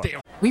on the score. Damn.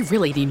 We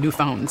really need new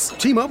phones.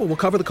 T-Mobile will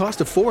cover the cost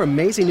of 4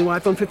 amazing new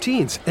iPhone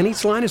 15s, and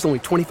each line is only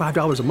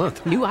 $25 a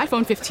month. New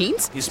iPhone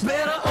 15s? It's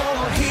better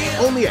over here.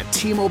 Only at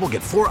T-Mobile,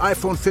 get 4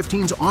 iPhone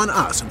 15s on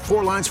us and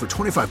 4 lines for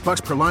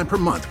 $25 per line per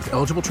month with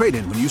eligible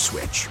trade-in when you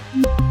switch.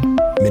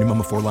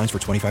 Minimum of 4 lines for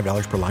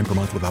 $25 per line per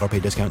month with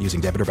autopay discount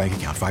using debit or bank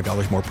account.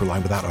 $5 more per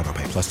line without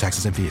autopay, plus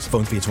taxes and fees.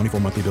 Phone fee at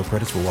 24 monthly bill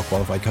credits for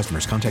well-qualified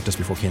customers. Contact us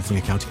before canceling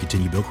account to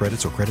continue bill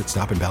credits or credit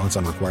stop and balance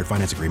on required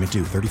finance agreement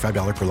due.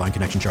 $35 per line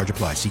connection charge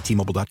applies. See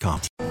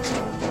T-Mobile.com.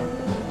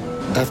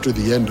 After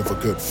the end of a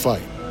good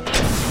fight,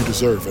 you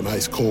deserve an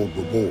ice-cold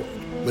reward.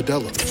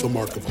 Modelo is the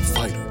mark of a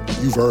fighter.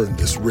 You've earned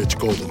this rich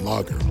golden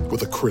lager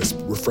with a crisp,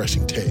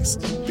 refreshing taste.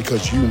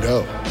 Because you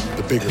know,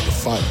 the bigger the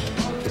fight,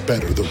 the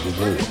better the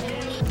reward.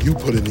 You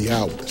put in the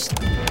hours,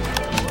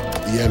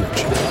 the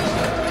energy,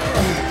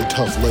 the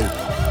tough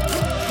labor.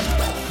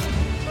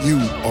 You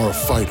are a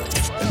fighter,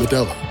 and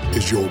Modelo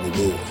is your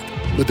reward.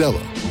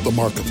 Modelo, the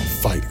mark of a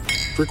fighter.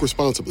 Drink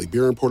responsibly.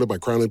 Beer imported by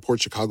Crown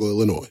Imports, Chicago,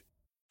 Illinois.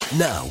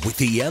 Now, with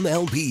the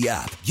MLB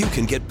app, you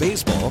can get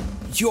baseball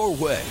your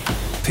way.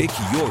 Pick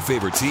your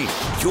favorite team,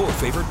 your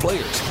favorite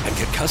players, and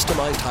get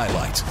customized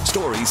highlights,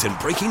 stories, and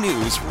breaking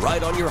news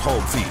right on your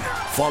home feed.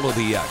 Follow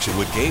the action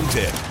with Game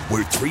 10,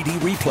 where 3D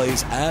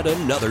replays add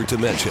another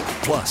dimension.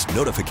 Plus,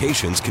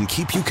 notifications can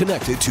keep you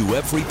connected to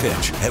every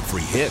pitch,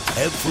 every hit,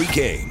 every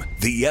game.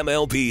 The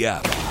MLB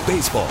app.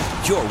 Baseball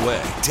your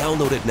way.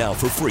 Download it now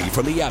for free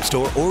from the App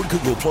Store or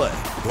Google Play.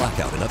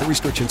 Blackout and other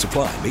restrictions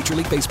apply. Major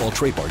League Baseball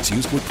trademarks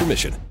used with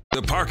permission.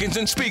 The Parkins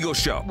and Spiegel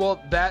Show.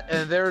 Well,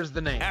 there's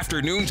the name.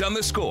 Afternoons on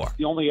the Score.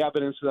 The only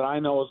evidence that I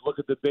know is look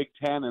at the Big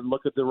Ten and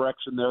look at the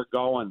direction they're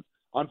going.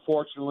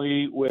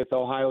 Unfortunately, with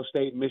Ohio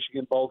State and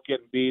Michigan both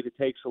getting beat, it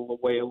takes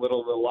away a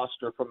little of the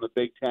luster from the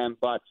Big Ten.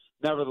 But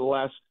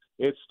nevertheless,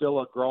 it's still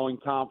a growing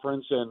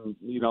conference, and,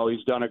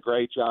 he's done a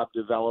great job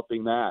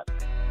developing that.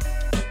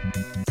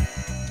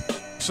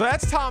 So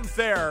that's Tom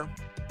Thayer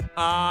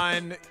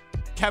on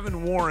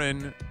Kevin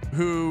Warren,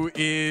 who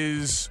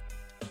is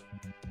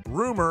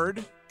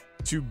rumored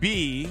to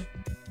be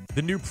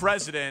the new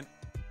president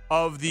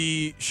of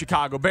the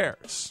Chicago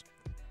Bears.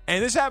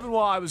 And this happened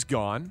while I was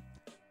gone,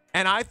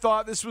 and I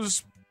thought this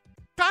was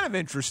kind of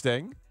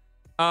interesting.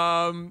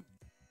 But,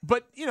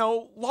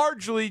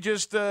 largely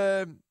just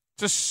a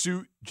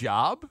suit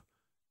job.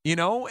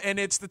 And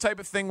it's the type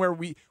of thing where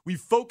we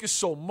focus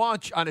so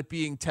much on it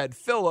being Ted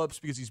Phillips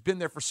because he's been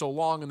there for so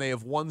long and they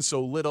have won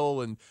so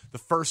little and the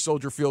first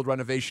Soldier Field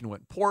renovation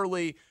went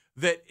poorly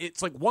that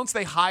it's like once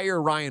they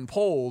hire Ryan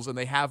Poles and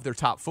they have their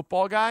top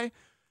football guy,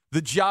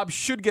 the job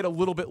should get a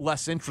little bit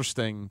less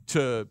interesting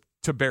to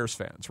Bears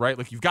fans, right?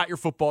 Like you've got your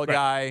football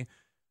guy,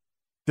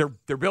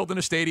 they're building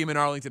a stadium in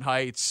Arlington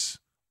Heights.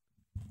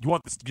 You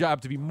want this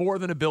job to be more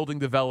than a building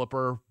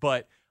developer,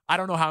 but I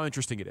don't know how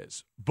interesting it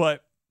is.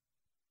 But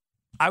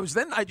I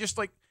just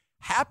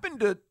happened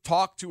to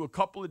talk to a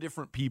couple of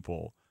different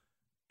people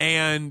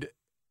and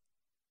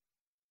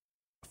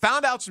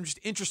found out some just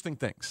interesting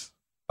things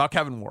about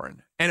Kevin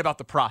Warren and about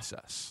the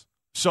process.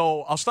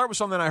 So I'll start with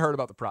something I heard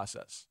about the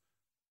process.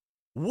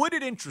 Would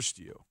it interest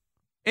you,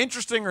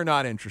 interesting or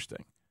not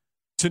interesting,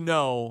 to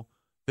know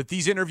that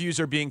these interviews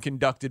are being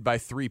conducted by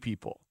 3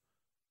 people?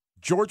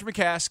 George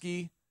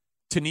McCaskey,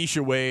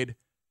 Tanisha Wade,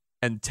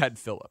 and Ted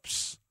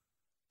Phillips.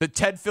 That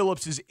Ted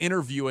Phillips is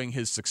interviewing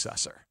his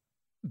successor.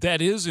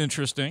 That is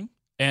interesting,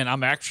 and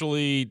I'm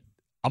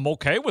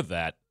okay with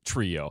that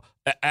trio.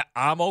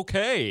 I'm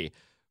okay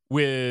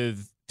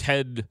with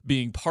Ted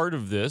being part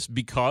of this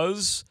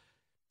because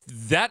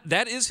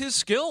that is his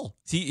skill.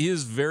 He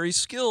is very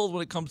skilled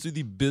when it comes to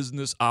the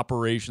business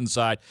operations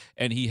side,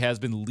 and he has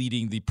been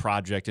leading the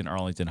project in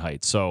Arlington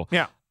Heights. So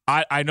yeah,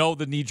 I know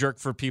the knee jerk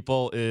for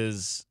people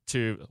is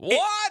to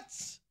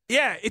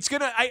it's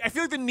gonna. I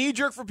feel like the knee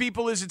jerk for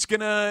people is it's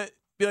gonna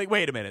be like,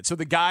 wait a minute. So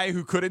the guy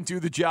who couldn't do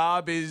the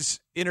job is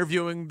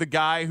interviewing the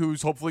guy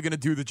who's hopefully going to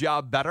do the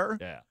job better.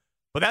 Yeah.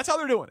 But that's how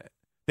they're doing it.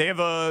 They have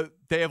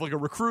like a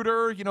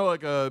recruiter,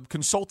 like a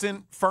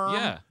consultant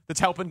firm that's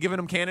helping giving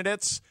them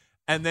candidates.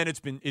 And then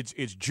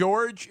it's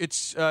George,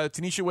 it's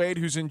Tanisha Wade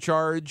who's in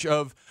charge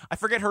of, I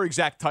forget her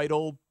exact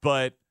title,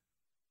 but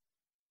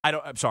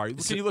I'm sorry.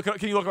 Can you look?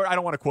 I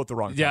don't want to quote the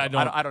wrong. Yeah, I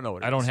don't know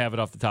what it is. I don't have it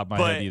off the top of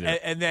my head either.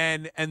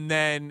 And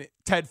then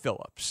Ted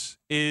Phillips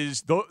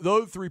is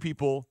those three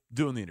people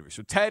doing the interview.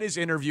 So Ted is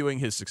interviewing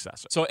his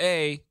successor. So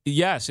A,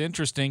 yes,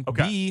 interesting.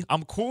 Okay. B,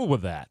 I'm cool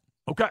with that.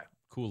 Okay.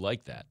 Cool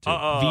like that too.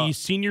 The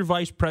Senior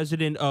Vice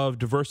President of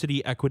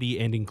Diversity, Equity,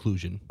 and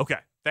Inclusion. Okay,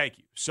 thank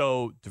you.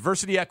 So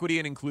diversity, equity,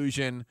 and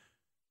inclusion.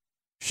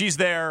 She's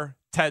there.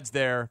 Ted's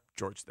there.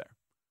 George's there.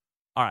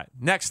 All right.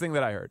 Next thing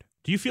that I heard.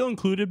 Do you feel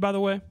included, by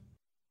the way?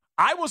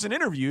 I wasn't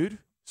interviewed,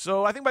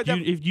 so I think by do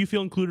you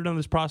feel included on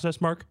this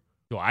process, Mark?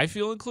 Do I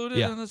feel included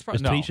in this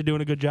process? Is Tanisha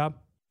doing a good job?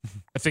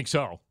 I think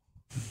so.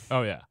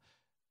 Oh, yeah.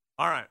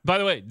 All right. By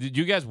the way, did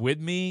you guys with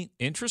me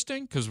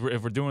interesting? Because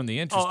if we're doing the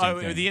interesting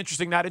thing. The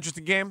interesting, not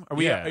interesting game? Are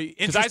we? Yeah.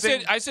 Because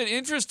I said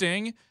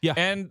interesting,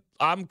 and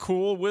I'm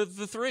cool with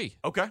the three.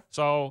 Okay.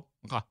 So,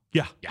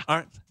 yeah. All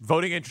right.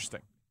 Voting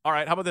interesting. All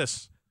right. How about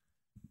this?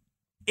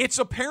 It's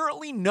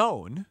apparently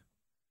known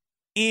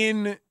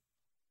in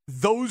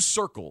those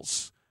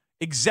circles,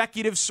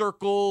 executive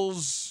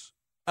circles,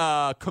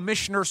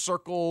 commissioner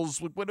circles,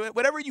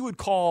 whatever you would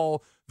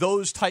call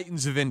those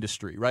titans of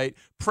industry, right?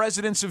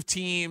 Presidents of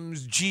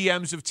teams,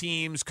 GMs of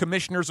teams,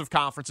 commissioners of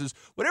conferences,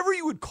 whatever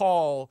you would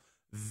call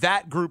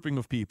that grouping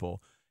of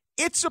people,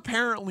 it's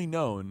apparently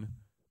known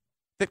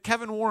that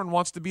Kevin Warren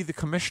wants to be the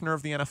commissioner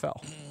of the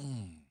NFL.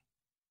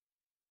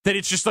 That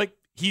it's just like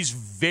he's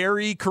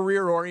very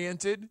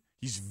career-oriented.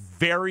 He's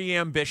very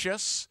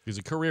ambitious. He's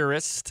a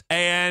careerist.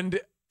 And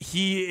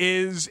he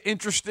is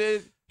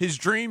interested. His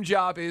dream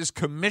job is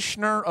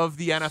commissioner of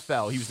the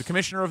NFL. He was the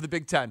commissioner of the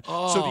Big Ten.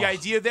 Oh. So the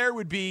idea there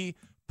would be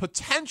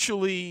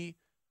potentially,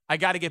 I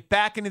got to get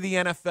back into the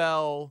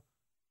NFL,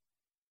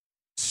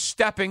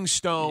 stepping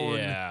stone.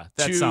 Yeah,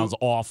 that sounds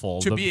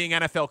awful. To being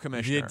NFL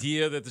commissioner. The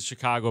idea that the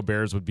Chicago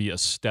Bears would be a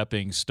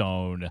stepping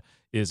stone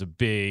is a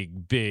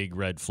big, big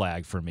red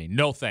flag for me.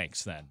 No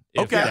thanks then.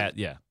 Okay.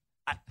 Yeah.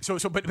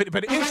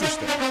 But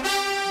interesting.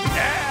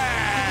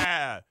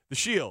 Yeah, the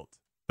Shield.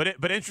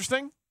 But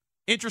interesting.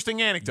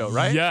 Interesting anecdote,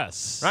 right?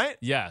 Yes. Right?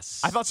 Yes.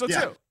 I thought so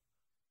too.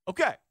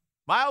 Okay.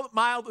 Mild.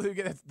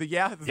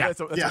 That's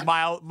a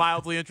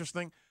mildly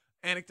interesting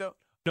anecdote.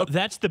 No,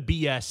 that's the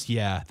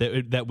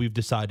BS. That we've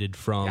decided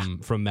from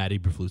Matty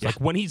Berflus.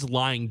 Like when he's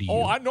lying to you.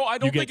 Oh, I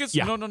don't think it's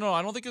no.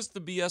 I don't think it's the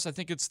BS. I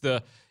think it's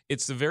the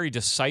very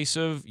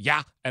decisive.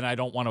 Yeah, and I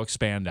don't want to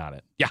expand on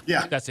it.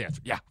 Yeah. That's the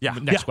answer. Yeah.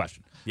 Next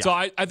question. Yeah. So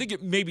I think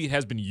it maybe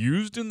has been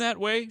used in that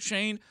way,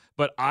 Shane.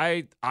 But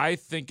I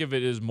think of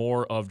it as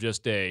more of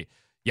just a.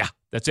 Yeah,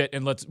 that's it,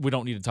 and we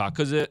don't need to talk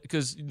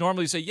because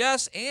normally you say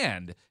yes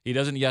and he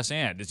doesn't yes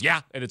and it's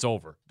and it's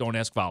over. Don't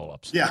ask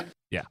follow-ups. Yeah.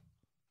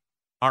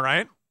 All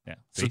right. Yeah.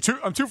 So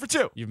I'm 2 for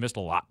 2. You've missed a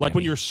lot. Like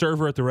when your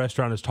server at the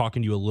restaurant is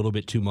talking to you a little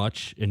bit too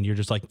much, and you're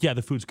just like, "Yeah,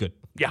 the food's good."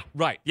 Yeah.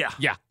 Right. Yeah.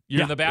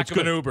 You're in the back of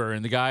an Uber,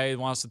 and the guy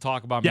wants to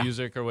talk about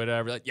music or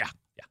whatever. Like,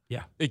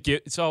 yeah.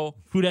 So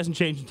food hasn't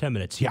changed in 10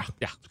 minutes. Yeah.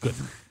 Yeah. It's good.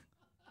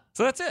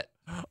 So that's it.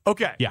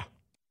 Okay. Yeah.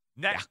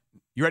 Next.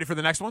 You ready for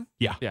the next one?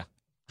 Yeah.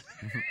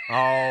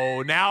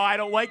 Oh, now I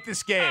don't like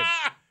this game.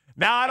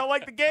 Now I don't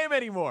like the game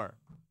anymore.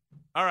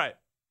 All right.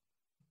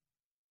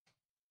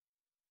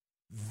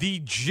 The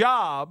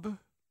job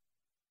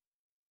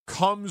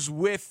comes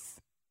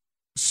with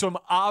some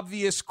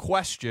obvious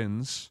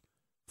questions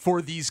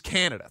for these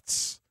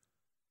candidates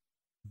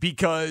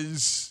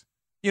because,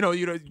 you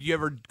you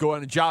ever go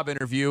on a job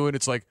interview and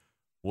it's like,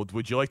 well,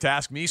 would you like to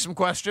ask me some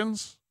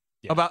questions?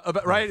 Yeah.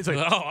 About right? It's like,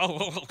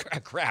 oh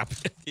crap.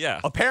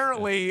 Yeah.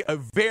 Apparently, a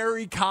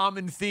very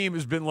common theme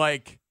has been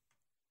like,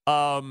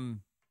 are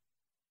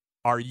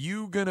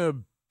you gonna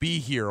be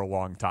here a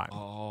long time?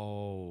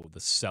 Oh, the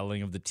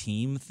selling of the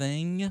team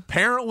thing.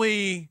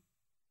 Apparently,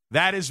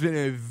 that has been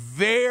a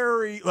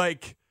very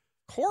Of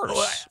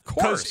course.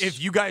 Because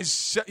if you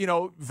guys,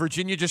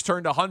 Virginia just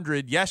turned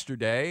 100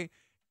 yesterday.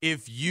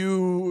 If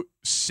you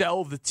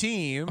sell the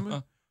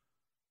team.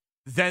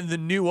 Then the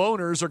new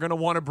owners are going to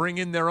want to bring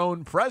in their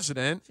own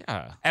president.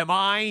 Yeah.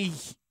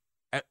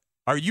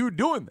 Are you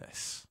doing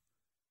this?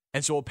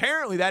 And so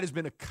apparently that has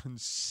been a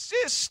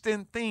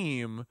consistent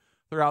theme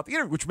throughout the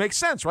interview, which makes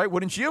sense, right?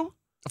 Wouldn't you?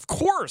 Of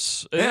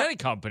course. In any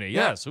company,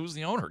 yes. Who's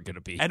the owner going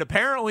to be? And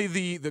apparently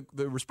the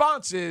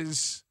response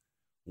is,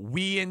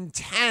 we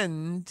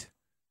intend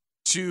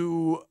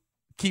to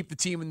keep the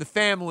team in the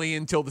family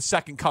until the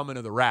second coming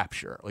of the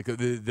rapture. Like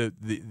the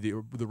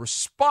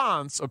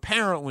response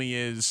apparently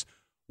is,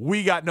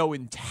 we got no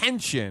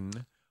intention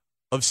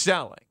of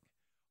selling.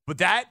 But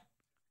that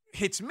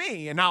hits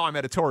me, and now I'm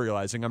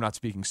editorializing. I'm not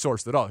speaking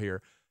source at all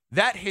here.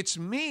 That hits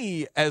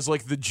me as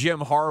like the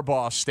Jim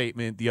Harbaugh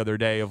statement the other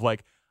day of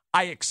like,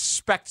 I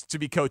expect to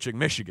be coaching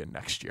Michigan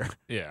next year.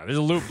 Yeah, there's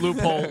a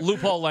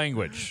loophole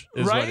language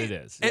is right? what it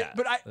is. Yeah.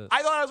 But I thought,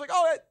 I was like,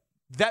 oh,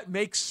 that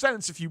makes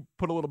sense if you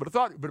put a little bit of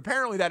thought. But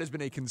apparently that has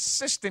been a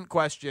consistent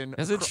question.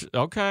 Is it?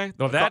 Okay.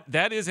 No,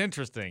 that is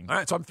interesting. All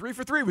right, so I'm 3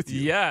 for 3 with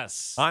you.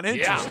 Yes. On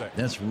interesting. Yeah.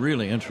 That's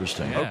really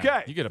interesting. Yeah.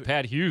 Okay. You get a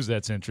Pat Hughes,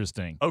 that's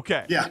interesting.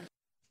 Okay. Yeah.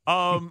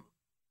 How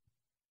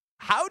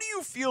do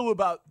you feel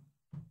about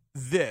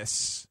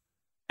this?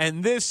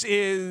 And this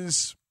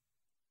is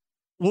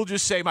we'll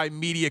just say my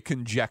media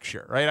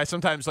conjecture, right? I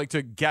sometimes like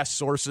to guess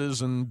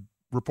sources, and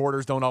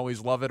reporters don't always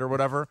love it or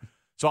whatever.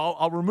 So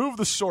I'll remove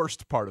the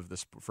sourced part of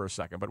this for a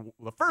second. But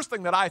the first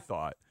thing that I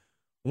thought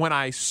when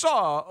I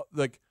saw,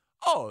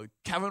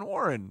 Kevin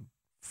Warren,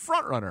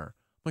 front runner,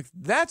 like,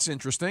 that's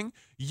interesting.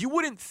 You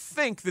wouldn't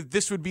think that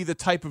this would be the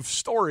type of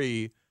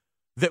story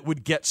that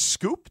would get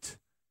scooped.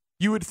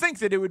 You would think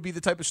that it would be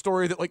the type of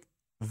story that, like,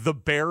 the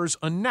Bears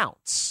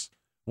announce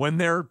when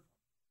they're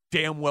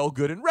damn well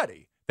good and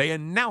ready. They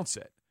announce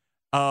it.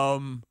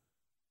 And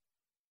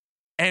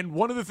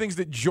one of the things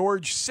that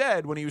George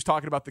said when he was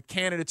talking about the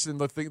candidates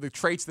and the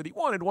traits that he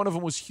wanted, one of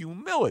them was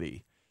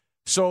humility.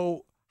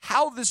 So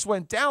how this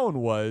went down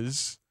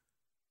was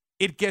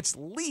it gets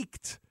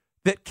leaked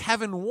that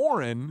Kevin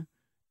Warren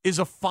is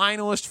a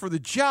finalist for the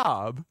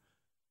job,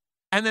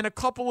 and then a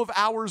couple of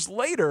hours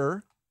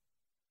later,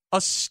 a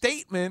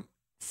statement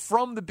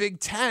from the Big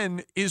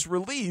Ten is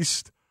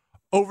released.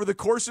 Over the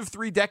course of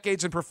 3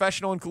 decades in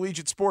professional and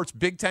collegiate sports,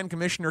 Big Ten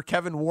Commissioner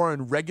Kevin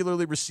Warren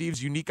regularly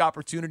receives unique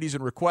opportunities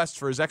and requests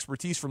for his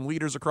expertise from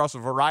leaders across a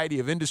variety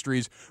of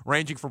industries,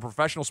 ranging from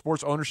professional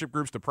sports ownership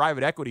groups to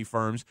private equity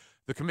firms.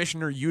 The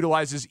commissioner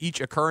utilizes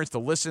each occurrence to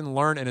listen,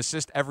 learn, and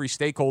assist every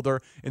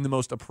stakeholder in the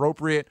most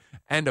appropriate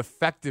and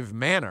effective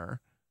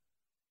manner.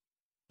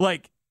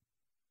 Like,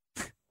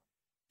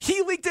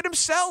 he leaked it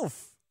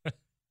himself.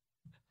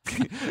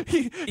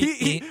 He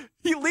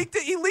leaked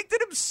it. He leaked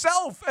it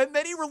himself, and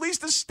then he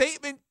released a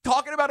statement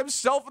talking about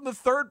himself in the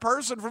third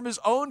person from his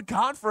own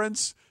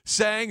conference,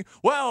 saying,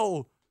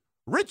 "Well,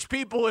 rich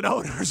people and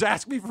owners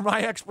ask me for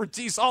my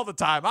expertise all the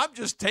time. I'm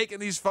just taking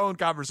these phone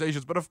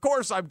conversations, but of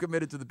course I'm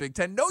committed to the Big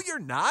Ten." No, you're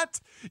not.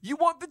 You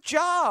want the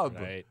job,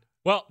 right?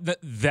 Well,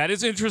 that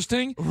is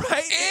interesting,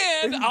 right?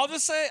 And I'll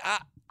just say,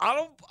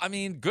 I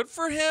mean, good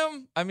for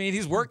him. I mean,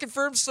 he's working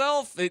for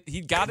himself.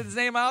 He got his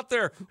name out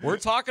there. We're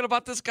talking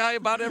about this guy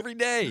about every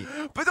day.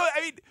 But,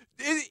 I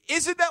mean,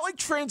 isn't that, like,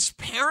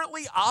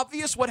 transparently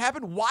obvious what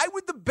happened? Why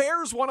would the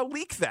Bears want to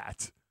leak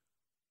that?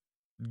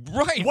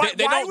 Right.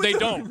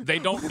 They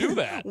don't do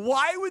that.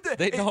 Why would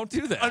they don't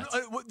do that?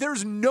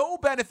 There's no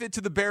benefit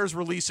to the Bears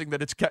releasing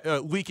that it's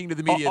leaking to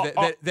the media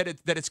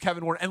that it's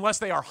Kevin Warren, unless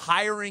they are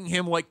hiring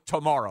him like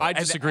tomorrow. I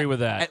disagree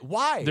with that.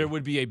 Why? There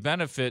would be a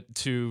benefit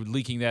to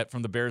leaking that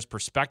from the Bears'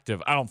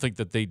 perspective. I don't think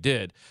that they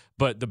did.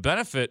 But the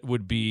benefit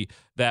would be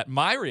that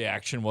my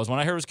reaction was when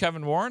I heard it was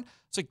Kevin Warren,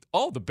 it's like,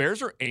 oh, the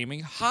Bears are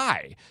aiming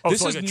high.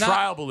 This is like a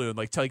trial balloon,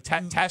 like testing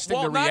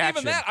the reaction. Not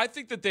even that. I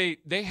think that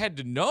they had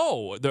to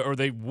know, or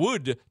they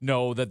would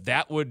know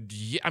that would,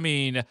 I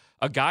mean,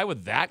 a guy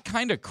with that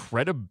kind of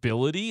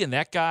credibility and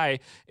that guy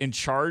in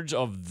charge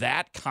of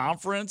that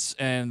conference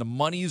and the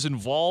money's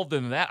involved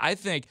in that, I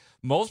think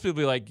most people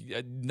be like,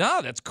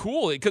 no, that's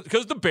cool.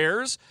 Because the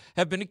Bears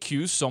have been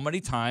accused so many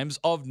times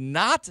of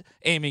not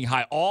aiming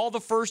high. All the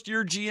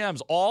first-year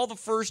GMs, all the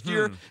first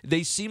year,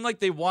 they seem like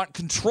they want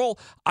control.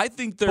 I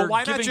think they're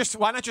why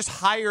not just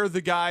hire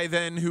the guy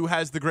then who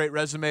has the great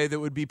resume that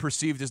would be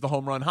perceived as the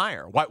home run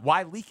hire?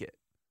 Why leak it?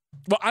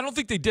 Well, I don't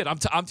think they did.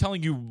 I'm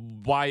telling you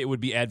why it would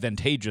be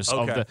advantageous.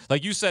 Okay.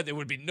 Like you said, it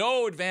would be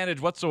no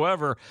advantage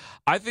whatsoever.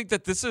 I think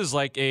that this is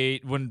like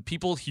when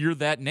people hear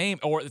that name,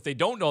 or if they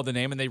don't know the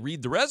name and they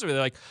read the resume,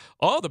 they're like,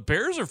 oh, the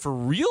Bears are for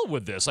real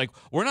with this. Like,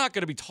 we're not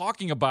going to be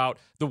talking about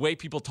the way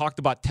people talked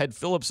about Ted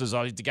Phillips as,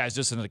 oh, the guy's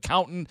just an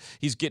accountant,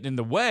 he's getting in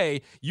the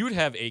way. You'd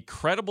have a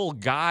credible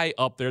guy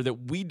up there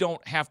that we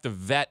don't have to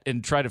vet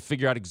and try to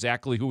figure out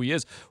exactly who he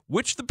is,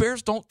 which the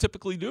Bears don't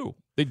typically do.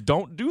 They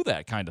don't do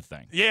that kind of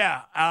thing.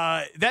 Yeah,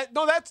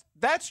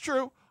 that's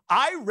true.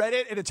 I read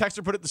it, and a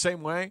texter put it the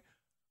same way.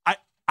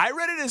 I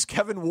read it as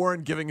Kevin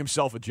Warren giving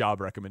himself a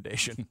job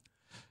recommendation.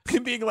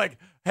 Him being like,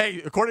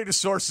 hey, according to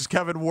sources,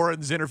 Kevin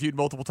Warren's interviewed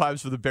multiple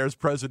times for the Bears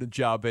president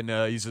job, and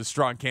he's a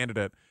strong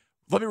candidate.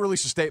 Let me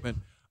release a statement.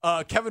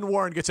 Kevin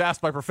Warren gets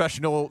asked by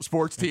professional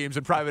sports teams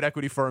and private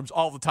equity firms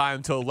all the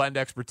time to lend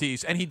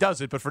expertise, and he does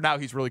it, but for now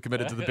he's really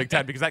committed to the Big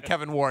Ten because that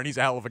Kevin Warren, he's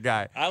a hell of a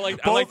guy.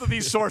 Both of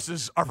these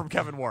sources are from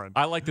Kevin Warren.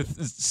 I like to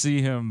see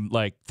him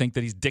think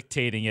that he's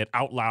dictating it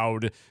out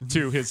loud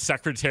to his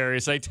secretary.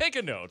 Say, take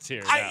a note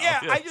here.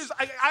 I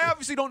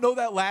obviously don't know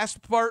that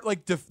last part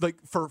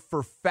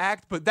for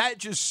fact, but that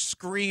just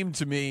screamed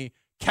to me,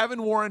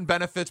 Kevin Warren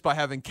benefits by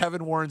having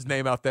Kevin Warren's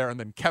name out there, and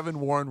then Kevin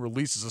Warren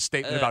releases a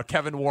statement about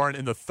Kevin Warren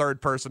in the third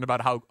person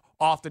about how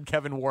often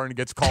Kevin Warren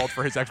gets called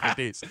for his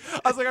expertise.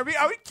 I was like, are we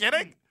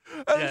kidding?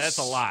 That's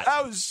a lot.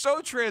 That was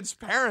so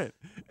transparent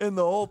in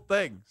the whole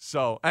thing.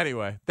 So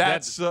anyway,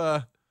 that's where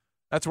I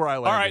landed.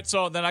 All right,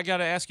 so then I got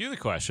to ask you the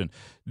question.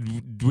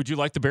 Would you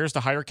like the Bears to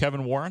hire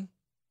Kevin Warren?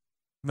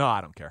 No,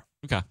 I don't care.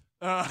 Okay.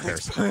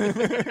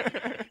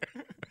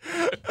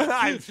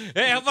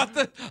 Hey, how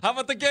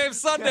about the game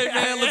Sunday,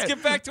 man? Let's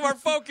get back to our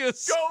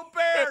focus. Go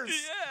Bears!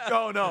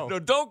 Yeah. No,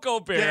 don't go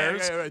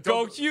Bears. Right.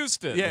 Go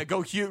Houston. Yeah,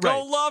 go Houston.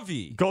 Go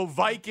Lovey. Go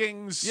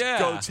Vikings. Yeah.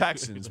 Go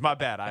Texans. My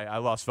bad. I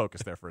lost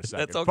focus there for a second.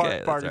 That's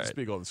okay. Barton right.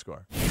 Spiegel and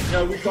Score. You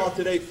know, we call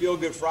today Feel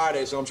Good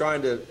Friday, so I'm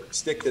trying to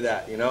stick to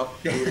that, you know?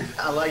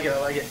 I like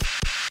it.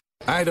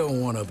 I don't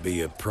want to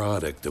be a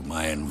product of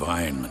my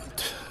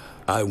environment.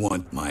 I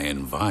want my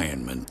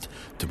environment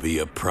to be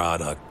a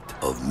product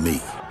of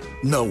me.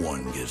 No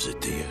one gives it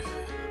to you.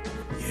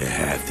 You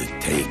have to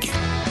take it.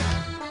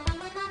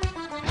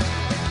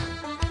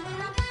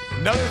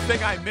 Another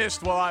thing I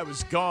missed while I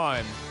was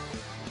gone,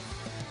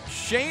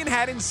 Shane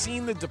hadn't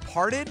seen The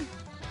Departed?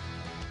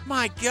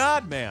 My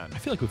God, man. I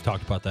feel like we've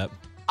talked about that.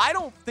 I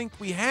don't think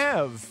we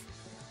have,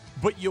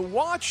 but you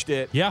watched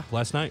it. Yeah,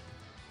 last night.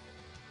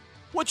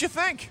 What'd you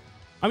think?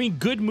 I mean,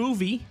 good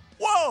movie.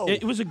 Whoa!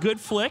 It was a good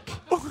flick.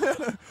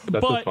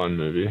 That's a fun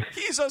movie.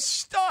 He's a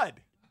stud.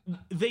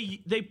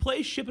 They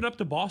play Shipping Up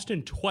to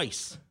Boston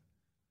twice.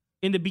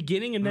 In the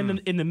beginning and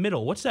then in the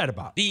middle. What's that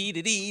about?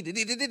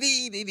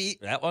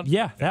 That one?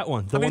 Yeah, that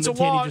one. The one that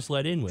Tanny just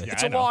let in with.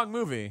 It's a long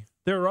movie.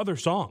 There are other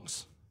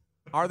songs.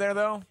 Are there,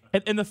 though?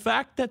 And the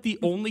fact that the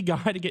only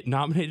guy to get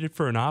nominated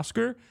for an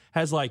Oscar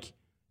has like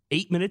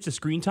 8 minutes of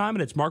screen time,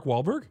 and it's Mark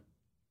Wahlberg.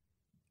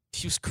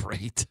 He was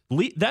great.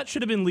 That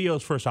should have been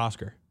Leo's first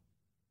Oscar.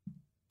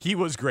 He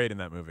was great in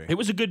that movie. It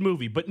was a good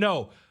movie. But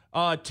no,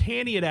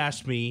 Tanny had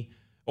asked me,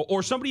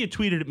 or somebody had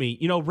tweeted at me,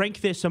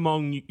 rank this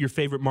among your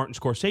favorite Martin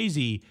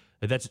Scorsese.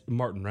 That's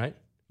Martin, right?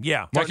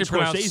 Yeah. Martin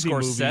Scorsese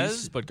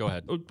movies. But go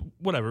ahead.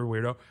 Whatever,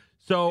 weirdo.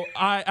 So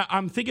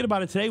I'm thinking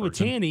about it today with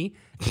Tanny,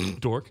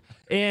 dork,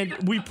 and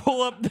we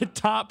pull up the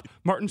top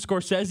Martin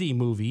Scorsese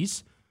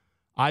movies.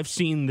 I've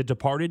seen The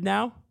Departed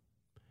now,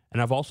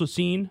 and I've also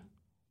seen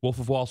Wolf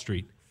of Wall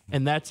Street,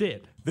 and that's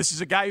it. This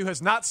is a guy who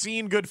has not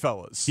seen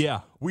Goodfellas.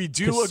 Yeah. We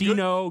do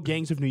Casino,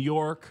 Gangs of New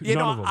York, none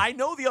of them. I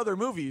know the other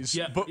movies.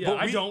 But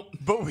I don't.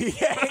 But we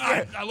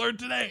I learned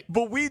today.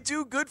 But we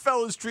do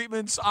Goodfellas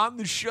treatments on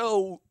the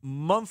show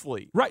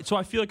monthly. Right, so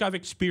I feel like I've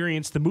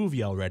experienced the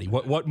movie already.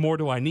 What more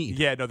do I need?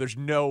 Yeah, no, there's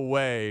no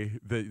way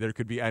that there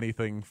could be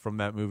anything from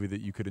that movie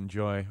that you could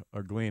enjoy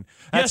or glean.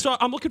 So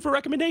I'm looking for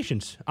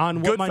recommendations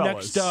on what my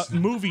next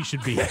movie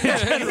should be.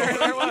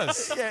 There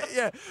was.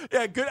 Yeah.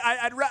 Good.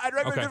 I'd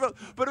recommend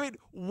Goodfellas. But I mean,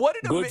 what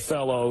an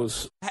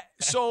Goodfellas.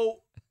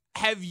 So,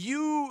 have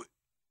you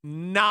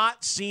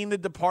not seen The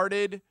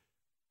Departed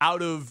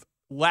out of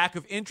lack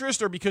of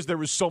interest, or because there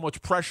was so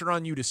much pressure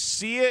on you to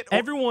see it?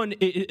 Everyone,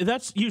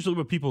 that's usually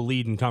what people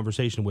lead in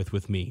conversation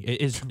with me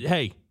is,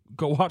 hey,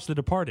 go watch The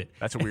Departed.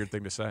 That's a weird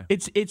thing to say.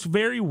 It's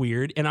very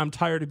weird, and I'm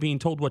tired of being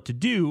told what to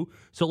do.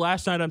 So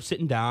last night I'm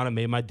sitting down, I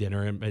made my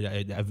dinner,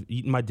 and I've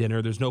eaten my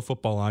dinner. There's no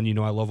football on.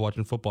 I love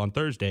watching football on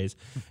Thursdays.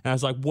 And I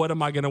was like, what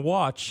am I going to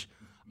watch?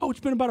 Oh, it's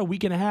been about a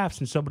week and a half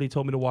since somebody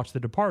told me to watch The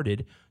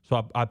Departed.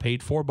 So I paid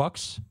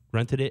 $4,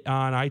 rented it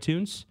on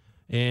iTunes,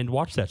 and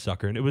watched that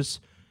sucker. And it was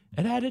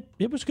good.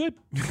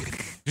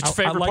 What's your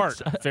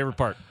favorite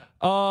part?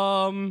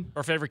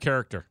 Or favorite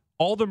character?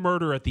 All the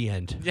murder at the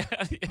end. Yeah.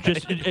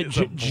 Just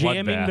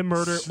jamming the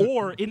murder.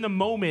 Or in the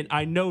moment,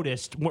 I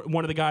noticed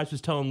one of the guys was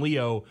telling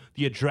Leo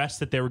the address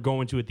that they were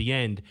going to at the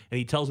end, and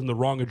he tells him the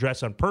wrong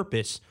address on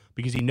purpose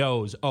because he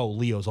knows,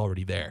 Leo's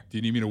already there. Do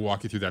you need me to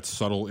walk you through that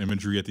subtle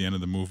imagery at the end of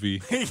the movie?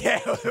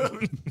 Yeah.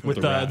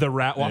 With the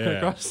rat walking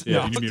across?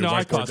 Yeah. No,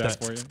 I caught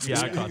that. For you?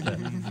 Yeah, I caught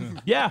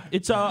that. Yeah,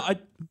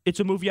 it's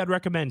a movie I'd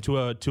recommend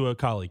to a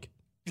colleague.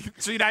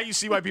 So now you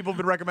see why people have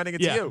been recommending it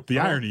to you. The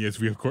irony is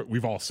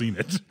we've all seen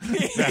it.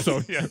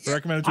 So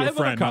recommend it to a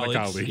friend, not a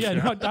colleague. Yeah,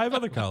 no, I have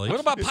other colleagues.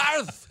 What about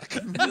Parth?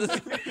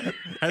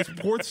 Has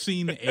Porth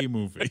seen a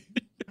movie?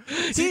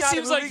 He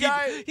seems like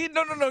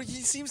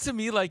he seems to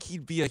me like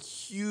he'd be a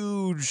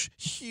huge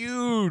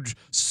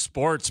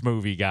sports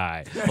movie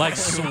guy. Like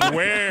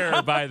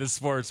swear by the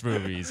sports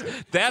movies.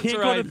 That's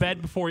Can't go to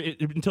bed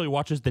until he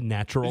watches The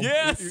Natural.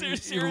 Yeah,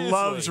 he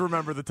loves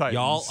Remember the Titans.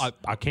 Y'all,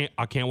 I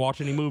can't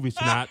watch any movies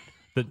tonight.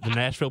 The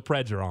Nashville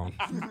Preds are on.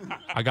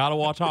 I gotta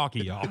watch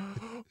hockey, y'all.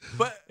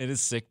 But in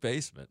his sick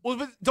basement. Well,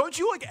 but don't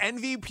you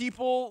envy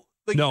people?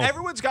 Like no,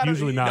 everyone's got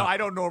usually not. No, I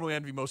don't normally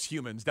envy most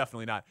humans.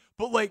 Definitely not.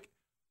 But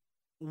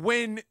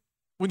when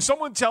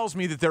someone tells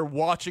me that they're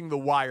watching The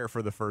Wire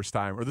for the first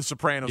time, or The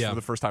Sopranos for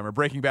the first time, or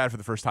Breaking Bad for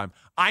the first time,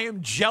 I am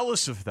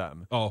jealous of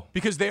them. Oh,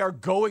 because they are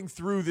going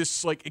through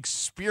this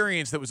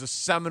experience that was a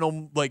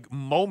seminal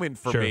moment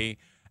for me,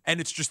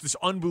 and it's just this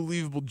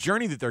unbelievable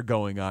journey that they're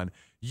going on.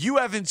 You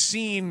haven't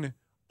seen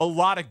a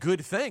lot of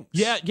good things.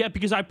 Yeah,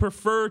 because I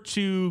prefer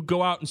to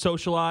go out and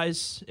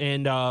socialize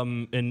and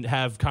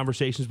have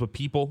conversations with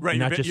people, right?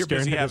 Not just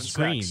staring at a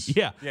screen. Sex.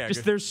 Yeah, just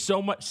good. There's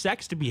so much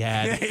sex to be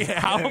had.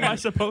 How am I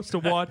supposed to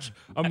watch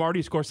a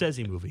Marty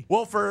Scorsese movie?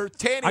 Well, for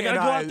Tanny, I gotta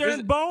go out there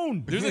and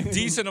bone. There's a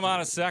decent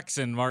amount of sex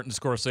in Martin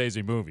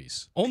Scorsese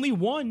movies. Only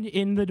one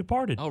in The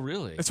Departed. Oh,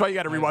 really? That's why you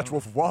got to rewatch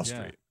Wolf of Wall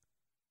Street.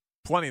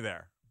 Plenty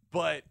there,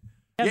 but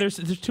there's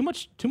too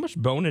much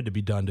boning to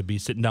be done to be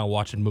sitting down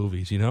watching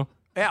movies.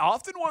 Yeah,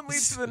 often one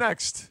leads to the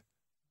next.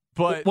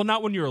 But well,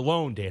 not when you're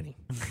alone, Danny.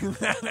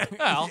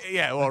 Well,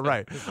 yeah, well,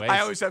 right. I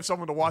always have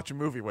someone to watch a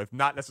movie with,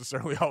 not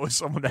necessarily always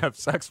someone to have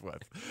sex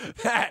with.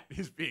 That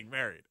is being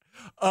married.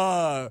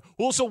 Well,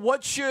 so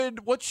what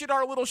should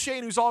our little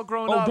Shane, who's all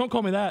grown up? Oh, don't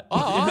call me that.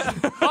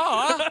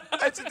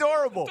 That's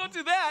adorable. Don't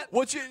do that.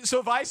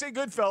 So if I say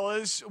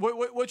Goodfellas,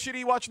 what should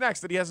he watch next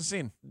that he hasn't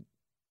seen?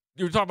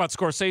 You were talking about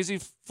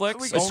Scorsese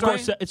flicks? It's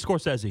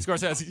Scorsese.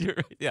 Scorsese. You're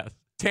right. Yeah.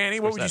 Tanny,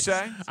 what would you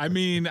say? I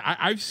mean,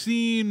 I've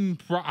seen.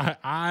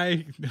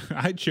 I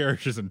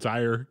cherish his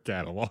entire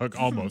catalog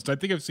almost. I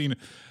think I've seen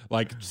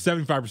like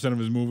 75% of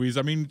his movies.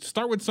 I mean,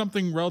 start with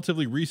something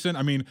relatively recent.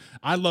 I mean,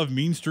 I love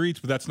Mean Streets,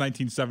 but that's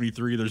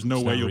 1973. There's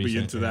no way you'll be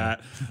into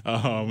that.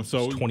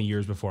 So it's 20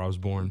 years before I was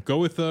born. Go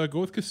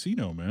with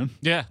Casino, man.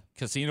 Yeah,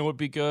 Casino would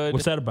be good.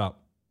 What's that about?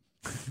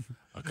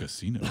 A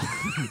casino.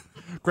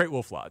 Great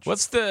Wolf Lodge.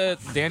 What's the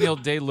Daniel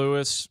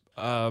Day-Lewis?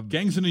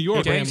 Gangs in New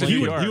York. Gangs in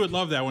New York. You would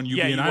love that one. You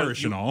being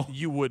Irish and all.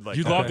 You would like.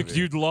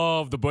 You'd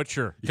love The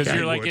Butcher because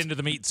you're like into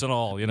the meats and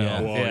all. You know.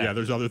 Yeah. Well, yeah.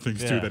 There's other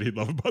things too that he'd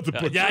love about The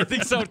Butcher. Yeah, I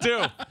think so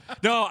too.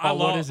 No, I love.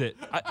 What is it?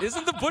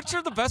 Isn't The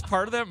Butcher the best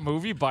part of that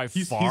movie by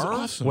far? He's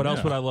awesome. What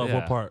else would I love?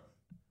 What part?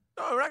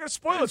 No, we're not going to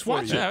spoil it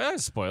for you. Yeah, I'm going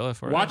to spoil it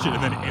for you. Watch it,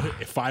 and then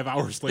 5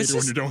 hours later,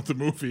 when you're done with the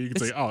movie, you can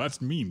say, "Oh,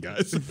 that's mean,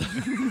 guys."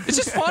 It's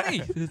just funny.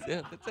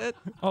 That's it.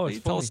 Oh, it's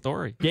tell a funny.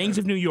 story. Gangs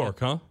of New York,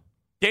 huh?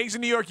 Gangs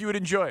in New York, you would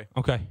enjoy.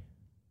 Okay.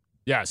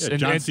 Yes, Yeah,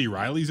 John C.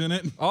 Reilly's in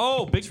it.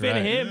 Oh, big fan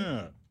of him.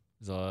 Yeah.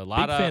 There's a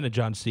lot Big fan of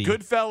John C.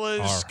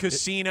 Goodfellas,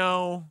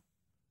 Casino.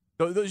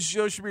 Those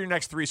should be your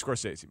next 3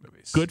 Scorsese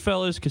movies.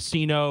 Goodfellas,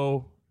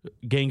 Casino,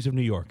 Gangs of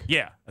New York.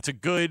 Yeah, that's a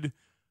good.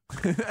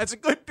 That's a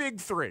good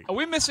big 3. Are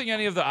we missing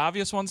any of the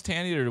obvious ones,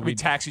 Tanny? Or do we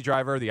Taxi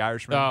Driver, The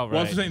Irishman? Oh, right.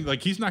 Well, I'm saying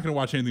like he's not going to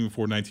watch anything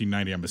before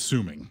 1990. I'm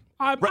assuming.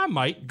 I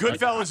might.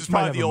 Goodfellas is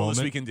probably the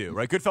oldest we can do,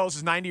 right? Goodfellas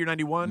is 90 or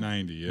 91?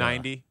 90, yeah.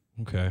 90.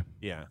 Okay.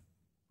 Yeah.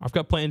 I've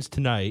got plans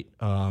tonight,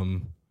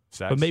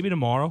 but maybe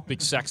tomorrow.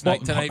 Big sex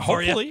night tonight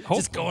for you?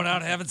 Just going out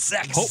and having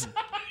sex.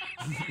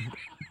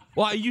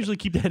 Well, I usually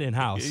keep that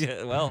in-house.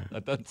 Yeah, well,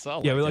 that doesn't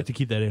sound Yeah, like we it. like to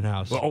keep that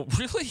in-house. Oh,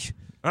 really?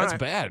 That's right.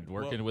 bad,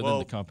 working within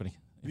the company.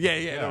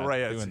 Yeah, no,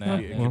 right.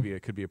 doing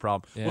It could be a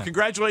problem. Yeah. Well,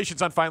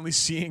 congratulations on finally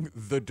seeing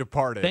The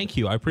Departed. Thank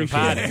you. I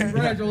appreciate it.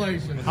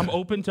 Congratulations. I'm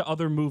open to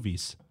other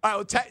movies. All right,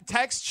 well,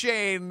 text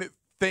Shane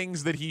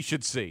things that he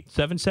should see.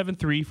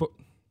 773.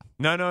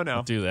 No.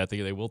 Don't do that.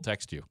 They will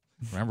text you.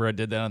 Remember I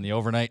did that on the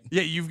overnight?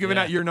 Yeah, you've given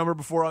out your number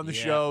before on the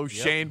show. Yep.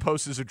 Shane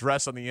posts his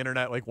address on the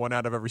internet like 1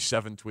 out of every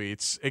 7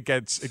 tweets. It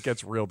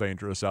gets real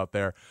dangerous out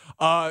there.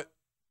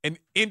 An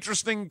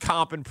interesting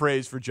comp and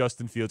praise for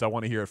Justin Fields. I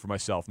want to hear it for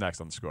myself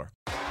next on The Score.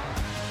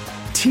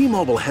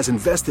 T-Mobile has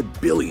invested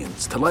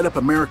billions to light up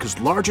America's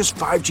largest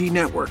 5G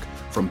network,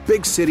 from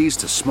big cities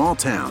to small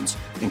towns,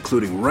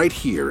 including right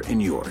here in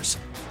yours.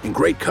 And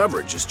great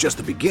coverage is just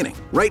the beginning.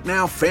 Right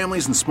now,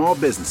 families and small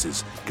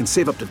businesses can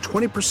save up to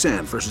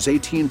 20% versus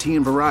AT&T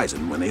and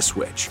Verizon when they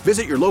switch.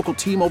 Visit your local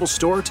T-Mobile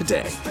store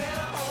today.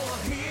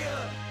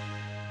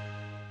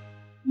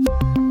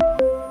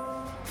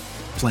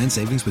 Plan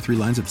savings with 3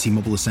 lines of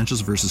T-Mobile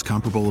Essentials versus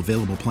comparable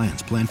available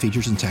plans. Plan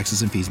features and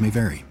taxes and fees may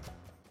vary.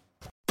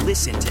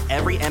 Listen to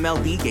every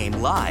MLB game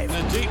live.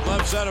 In the deep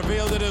left center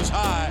field, it is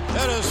high,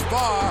 it is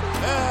far,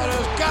 it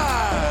is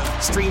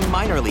gone. Stream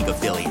minor league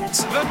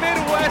affiliates. The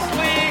Midwest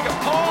League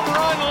home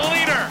run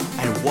leader.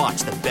 And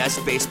watch the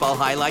best baseball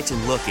highlights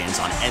and look-ins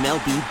on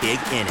MLB Big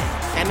Inning.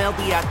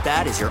 MLB At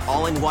Bat is your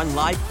all-in-one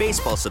live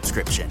baseball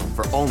subscription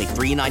for only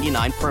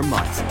 $3.99 per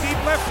month.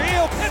 Deep left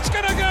field, it's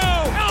gonna go.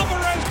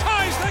 Alvarez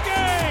ties the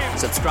game.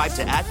 Subscribe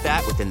to At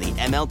Bat within the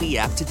MLB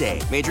app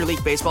today. Major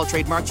League Baseball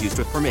trademarks used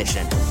with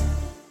permission.